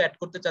ভ্যালু অ্যাড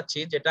করতে চাচ্ছি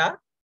যেটা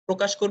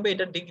প্রকাশ করবে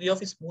এটার ডিগ্রি অফ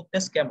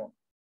স্মুথনেস কেমন।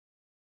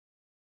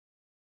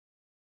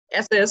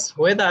 Assess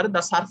whether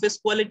the surface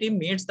quality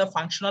meets the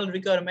functional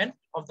requirement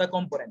of the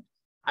component.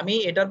 আমি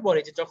এটার পরে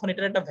যে যখন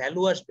এটার একটা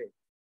ভ্যালু আসবে,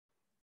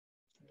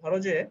 ধরো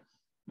যে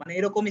মানে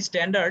এরকম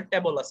স্ট্যান্ডার্ড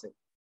টেবল আছে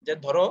যে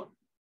ধরো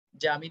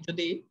যে আমি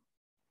যদি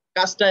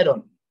কাস্ট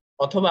আয়রন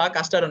অথবা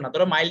কাস্ট আয়রন না,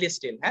 ধরো মাইল্ড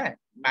স্টিল, হ্যাঁ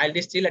মাইল্ড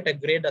স্টিল একটা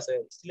গ্রেড আছে,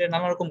 স্টিলের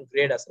নানা রকম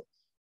গ্রেড আছে,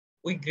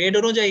 ওই গ্রেড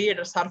অনুযায়ী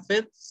এটার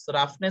সারফেস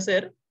রাফনেস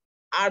এর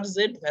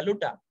আরজেড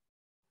ভ্যালুটা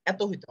এত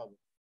হইতে হবে।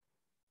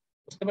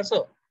 বুঝতে পারছো?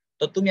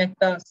 তো তুমি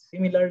একটা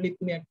সিমিলারলি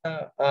তুমি একটা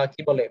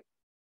কি বলে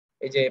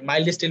এই যে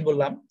মাইল্ড স্টিল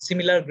বললাম,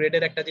 সিমিলার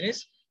গ্রেডের একটা জিনিস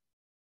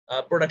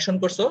প্রোডাকশন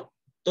করছো,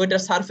 তো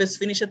এটার সারফেস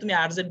ফিনিশে তুমি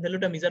আরজেড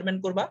ভ্যালুটা মেজারমেন্ট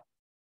করবা।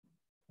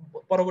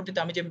 পরবর্তীতে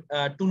আমি যে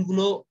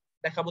টুলগুলো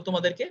দেখাবো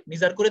তোমাদেরকে,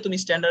 মেজার করে তুমি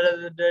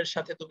স্ট্যান্ডার্ডের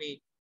সাথে তুমি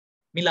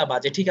মিলাবা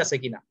যে ঠিক আছে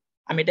কিনা,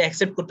 আমি এটা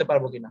অ্যাকসেপ্ট করতে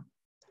পারবো কিনা।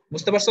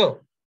 বুঝতে পারছো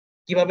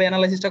কিভাবে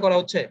অ্যানালাইসিসটা করা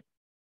হচ্ছে?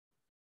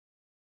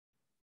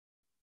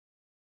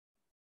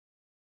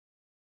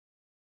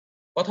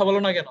 কথা বলো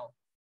না কেন?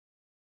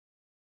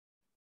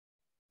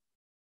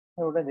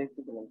 ওটা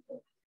দেখতেছিলাম স্যার।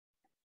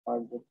 আর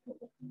দেখতে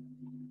হবে।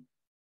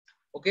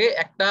 ওকে,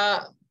 একটা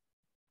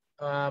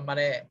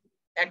মানে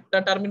একটা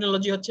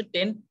টার্মিনোলজি হচ্ছে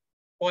 10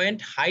 পয়েন্ট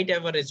হাইট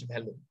এভারেজ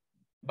ভ্যালু,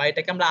 বা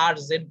এটাকে আমরা আর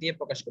জেড দিয়ে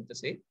প্রকাশ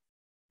করতেছি,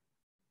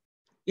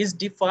 is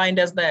defined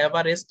as the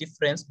average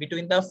difference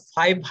between the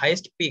 5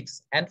 highest peaks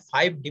and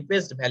 5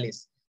 deepest valleys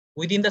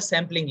within the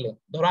sampling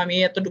length. ধরো আমি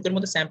এতটুকুর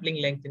মধ্যে স্যাম্পলিং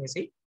লেংথ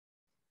নিয়েছি,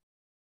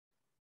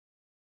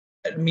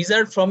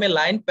 measured from a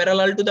line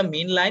parallel to the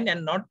mean line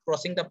and not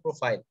crossing the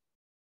profile.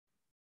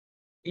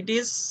 It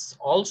is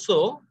also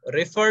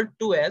referred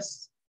to as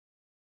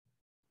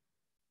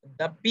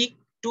the peak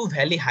to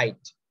valley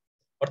height.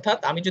 অর্থাৎ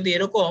আমি যদি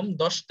এরকম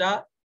 10টা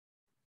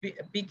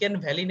pick and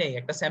valley নেই,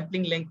 একটা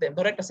স্যাম্পলিং লেংথ,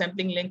 ধরো একটা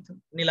স্যাম্পলিং লেংথ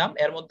নিলাম,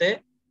 এর মধ্যে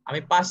আমি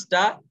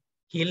 5টা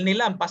হিল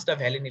নিলাম, 5টা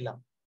ভ্যালি নিলাম,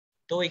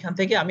 তো এখান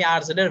থেকে আমি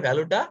আরজেড এর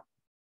ভ্যালুটা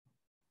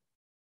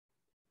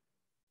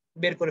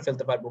বের করে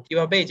ফেলতে পারবো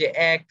কিভাবে, এই যে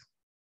 1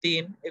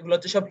 3 এগুলো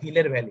হচ্ছে সব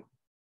হিলের ভ্যালি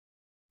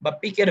বা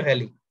পিকের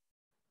ভ্যালি।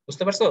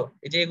 বুঝতে পারছো?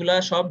 এই যে এগুলা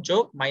সব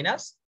যোগ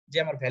মাইনাস যে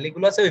আমার ভ্যালি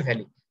গুলো আছে ওই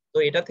ভ্যালি, তো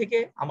এটা থেকে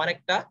আমার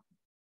একটা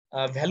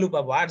ভ্যালু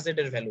পাবো আরজেড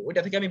এর ভ্যালু,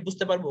 ওইটা থেকে আমি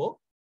বুঝতে পারবো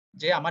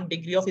যে আমার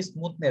ডিগ্রি অফ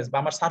স্মুথনেস বা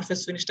আমার সারফেস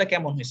ফিনিশটা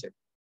কেমন হয়েছে।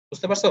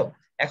 বুঝতে পারছো?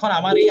 এখন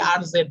আমার এই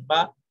আরজেড বা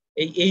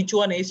এই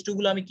H1 H2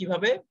 গুলো আমি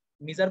কিভাবে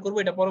মেজার করবো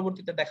এটা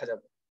পরবর্তীতে দেখা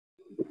যাবে।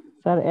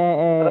 স্যার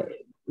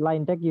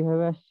লাইনটা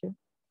কিভাবে আসছে,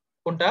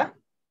 কোনটা?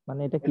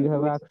 মানে এটা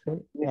কিভাবে আসছে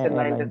নিচের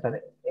লাইনটা লাইনটা, স্যার,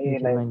 এই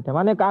নিচের লাইন লাইনটা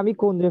মানে আমি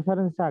কোন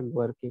রেফারেন্সে আঁকবো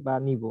আর কি বা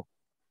নিব?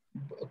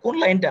 কোন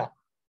লাইনটা?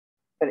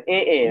 স্যার,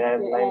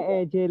 লাইনটা।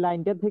 যে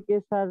লাইনটা থেকে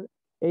স্যার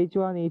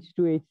H1 H2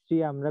 H3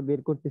 আমরা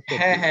বের করতেছি আর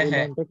হ্যাঁ কি, হ্যাঁ এই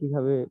হ্যাঁ, লাইনটা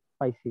কিভাবে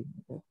পাইছি?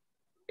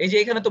 এই যে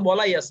এখানে তো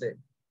বলাই আছে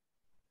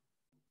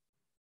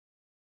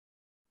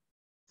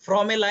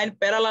from a line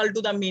parallel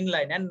to the mean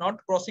line and not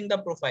crossing the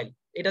profile,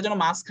 এটা যেন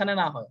মাঝখানে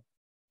না হয়,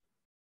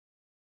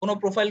 কোনো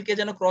প্রোফাইলকে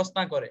যেন ক্রস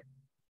না করে।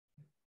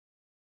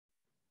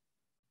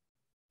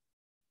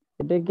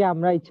 এটা কি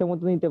আমরা ইচ্ছা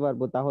মতো নিতে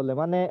পারবো তাহলে,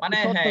 মানে মানে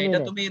শর্ত হ্যাঁ, এটা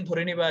মেনে, তুমি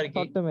ধরে নিবা আর কি।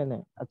 শর্ত মেনে?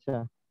 আচ্ছা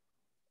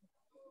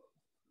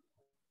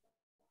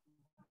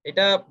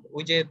এটা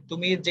ওই যে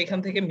তুমি যেখান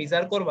থেকে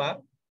মেজার করবা,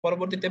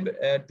 পরবর্তীতে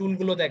টুল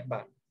গুলো দেখবা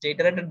যে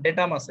এটার একটা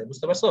ডেটাম আছে,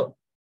 বুঝতে পারছো?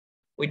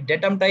 ওই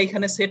ডেটামটা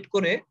এখানে সেট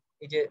করে,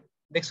 এই যে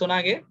দেখছো না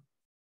আগে,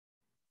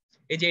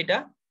 এই যে এটা,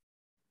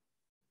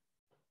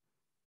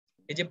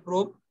 এই যে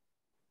প্রোব,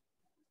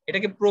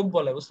 এটাকে প্রোব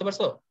বলে, বুঝতে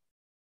পারছো?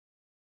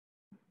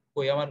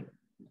 ওই আমার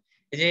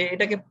এই যে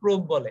এটাকে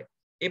প্রোব বলে,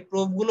 এই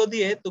প্রোব গুলো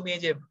দিয়ে তুমি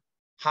এই যে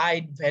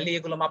হাইট ভ্যালি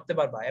এগুলো মাপতে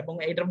পারবা, এবং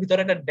এটার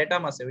ভিতরে একটা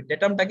ডেটাম আছে, ওই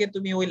ডেটামটাকে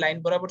তুমি ওই লাইন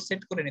বরাবর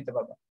সেট করে নিতে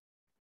পারবা।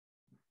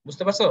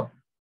 বুঝতে পারছো?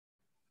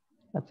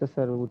 আচ্ছা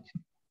স্যার বুঝছি।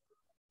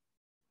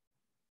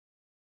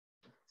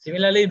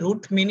 Similarly,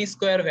 root mean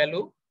square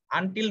value,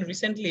 until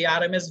recently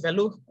RMS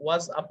value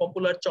was a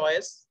popular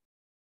choice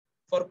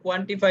for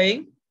quantifying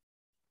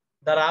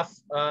the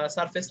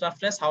surface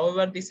roughness.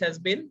 However, this has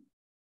been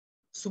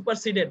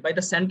superseded by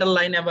the center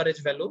line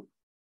average value.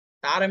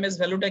 The RMS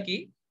ভ্যালুটা কি?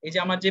 এই যে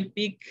আমার যে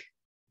pick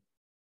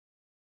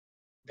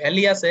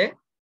valley আছে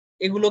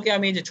এগুলোকে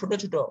আমি এই যে ছোট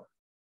ছোট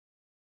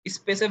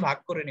স্পেসে ভাগ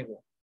করে নিব।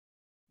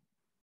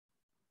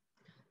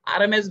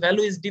 RMS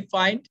value is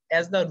defined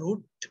as the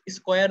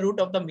square root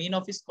of the mean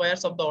of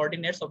squares of the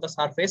ordinates of the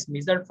surface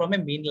measured from a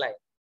mean line.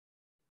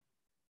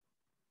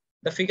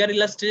 The figure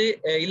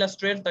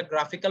illustrates the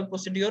graphical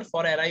procedure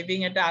for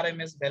arriving at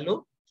RMS value.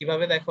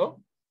 কিভাবে দেখো,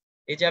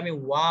 এই যে আমি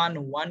 1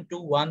 1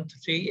 2 1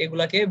 3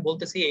 এগুলাকে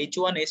বলতেছি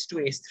H1 H2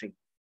 H3,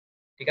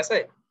 ঠিক আছে?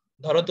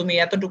 ধরো তুমি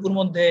এতটুকুর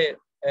মধ্যে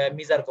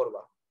মেজার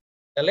করবা,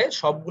 তাহলে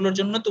সবগুলোর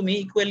জন্য তুমি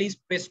ইকুয়ালি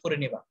স্পেস করে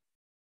নিবা।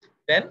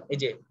 দেন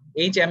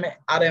এই যে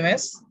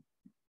RMS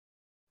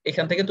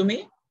এখান থেকে তুমি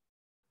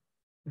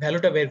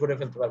ভ্যালুটা বের করে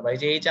ফেলতে পারবা। এই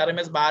যে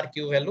HRMS বা RQ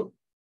ভ্যালু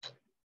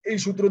এই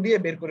সূত্র দিয়ে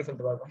বের করে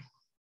ফেলতে পারবা।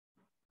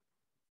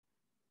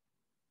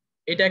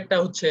 এটা একটা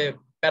হচ্ছে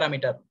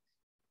প্যারামিটার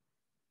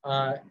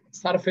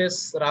সারফেস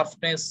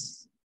রাফনেস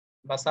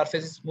বা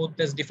সারফেস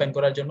স্মুথনেস ডিফাইন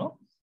করার জন্য।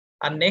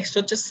 আর নেক্সট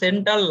হচ্ছে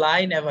centre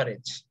line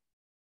average.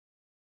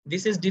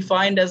 This is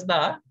defined as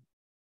the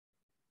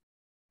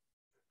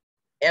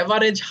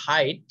average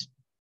height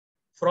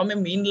from a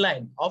mean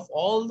line of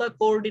all the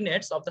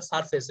coordinates of the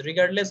surface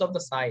regardless of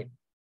the side.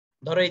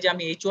 ধরো এই যে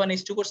আমি H1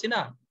 H2 করছি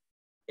না,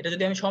 এটা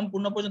যদি আমি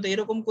সম্পূর্ণ পর্যন্ত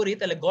এরকম করি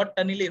তাহলে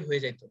গড়টা নিলেই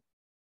হয়ে যেত।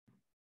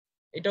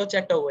 এটা হচ্ছে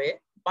একটা way,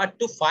 but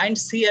to find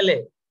CLA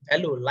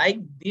value like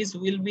this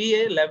will B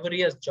A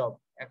ল্যাবোরিয়াস job.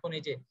 এখন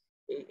এই যে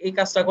এই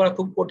কাজটা করা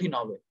খুব কঠিন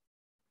হবে।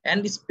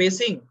 and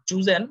spacing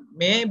chosen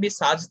may be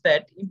such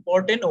that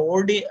important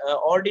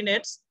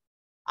ordinates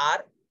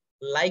are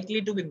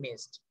likely to be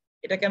missed.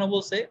 এটা কেন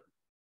বলছে?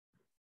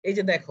 এই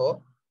যে দেখো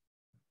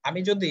আমি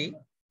যদি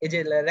এই যে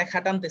রেখা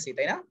টানতেছি,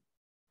 তাই না,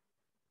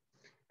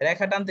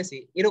 রেখা টানতেছি,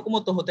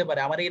 এরকমও তো হতে পারে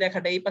আমার এই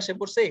রেখাটা এই পাশে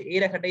পড়ছে, এই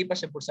রেখাটা এই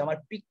পাশে পড়ছে, আমার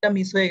পিকটা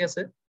মিস হয়ে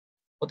গেছে,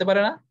 হতে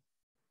পারে না?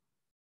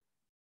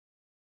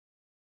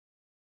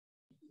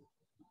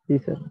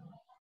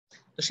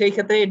 তো সেই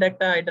ক্ষেত্রে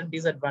এটা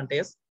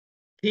disadvantage.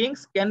 Things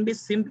can be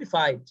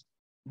simplified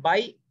by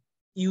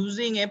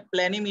using a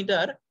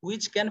প্ল্যানিমিটার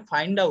which can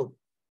find out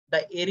the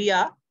area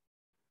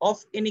of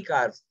any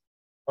curve.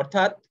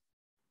 অর্থাৎ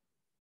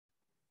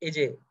এই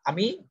যে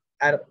আমি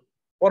আর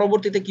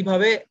পরবর্তীতে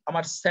কিভাবে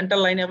আমার সেন্টার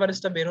লাইন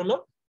এভারেজটা বের হলো,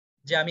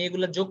 যে আমি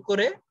এগুলো যোগ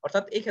করে,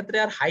 অর্থাৎ এই ক্ষেত্রে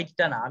আর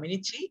হাইটটা না, আমি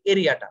নিচ্ছি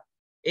এরিয়াটা।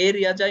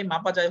 এরিয়া যাই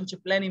মাপা যায় হচ্ছে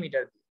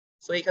প্ল্যানিমিটার দিয়ে।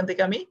 সো এখান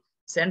থেকে আমি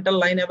সেন্টার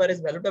লাইন এভারেজ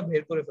ভ্যালুটা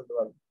বের করে ফেলতে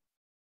পারবো।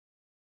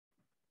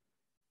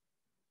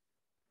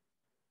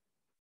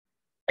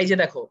 এই যে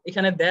দেখো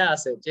এখানে দেয়া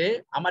আছে যে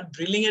আমার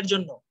ড্রিলিং এর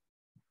জন্য,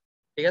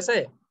 ঠিক আছে,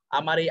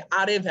 আমার এই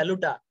RA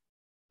ভ্যালুটা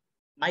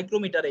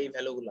মাইক্রোমিটারে, এই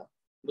ভ্যালুগুলা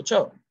বুঝছো,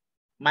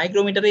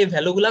 মাইক্রোমিটারে এই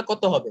ভ্যালুগুলা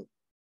কত হবে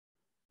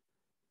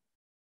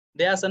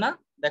দেয়া আছে না?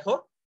 দেখো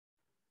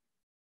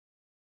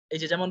এই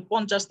যে যেমন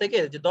 50 থেকে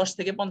যে 10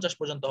 থেকে 50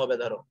 পর্যন্ত হবে।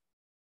 ধরো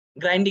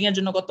গ্রাইন্ডিং এর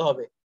জন্য কত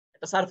হবে,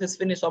 এটা সারফেস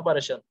ফিনিশ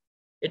অপারেশন,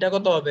 এটা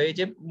কত হবে, এই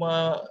যে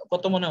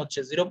কত মনে হচ্ছে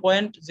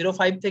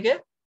 0.05 থেকে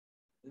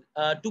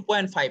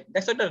 2.5।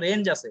 দেখো একটা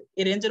রেঞ্জ আছে,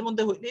 এই রেঞ্জের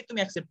মধ্যে হইলেই তুমি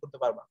অ্যাকসেপ্ট করতে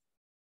পারবা।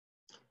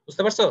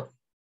 বুঝতে পারছো?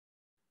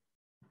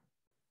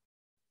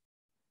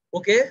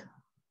 ওকে,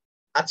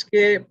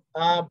 আজকে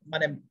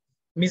মানে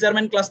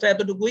মেজারমেন্ট ক্লাসটা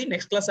এতটুকুই।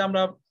 নেক্সট ক্লাসে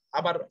আমরা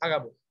আবার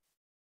আগাবো।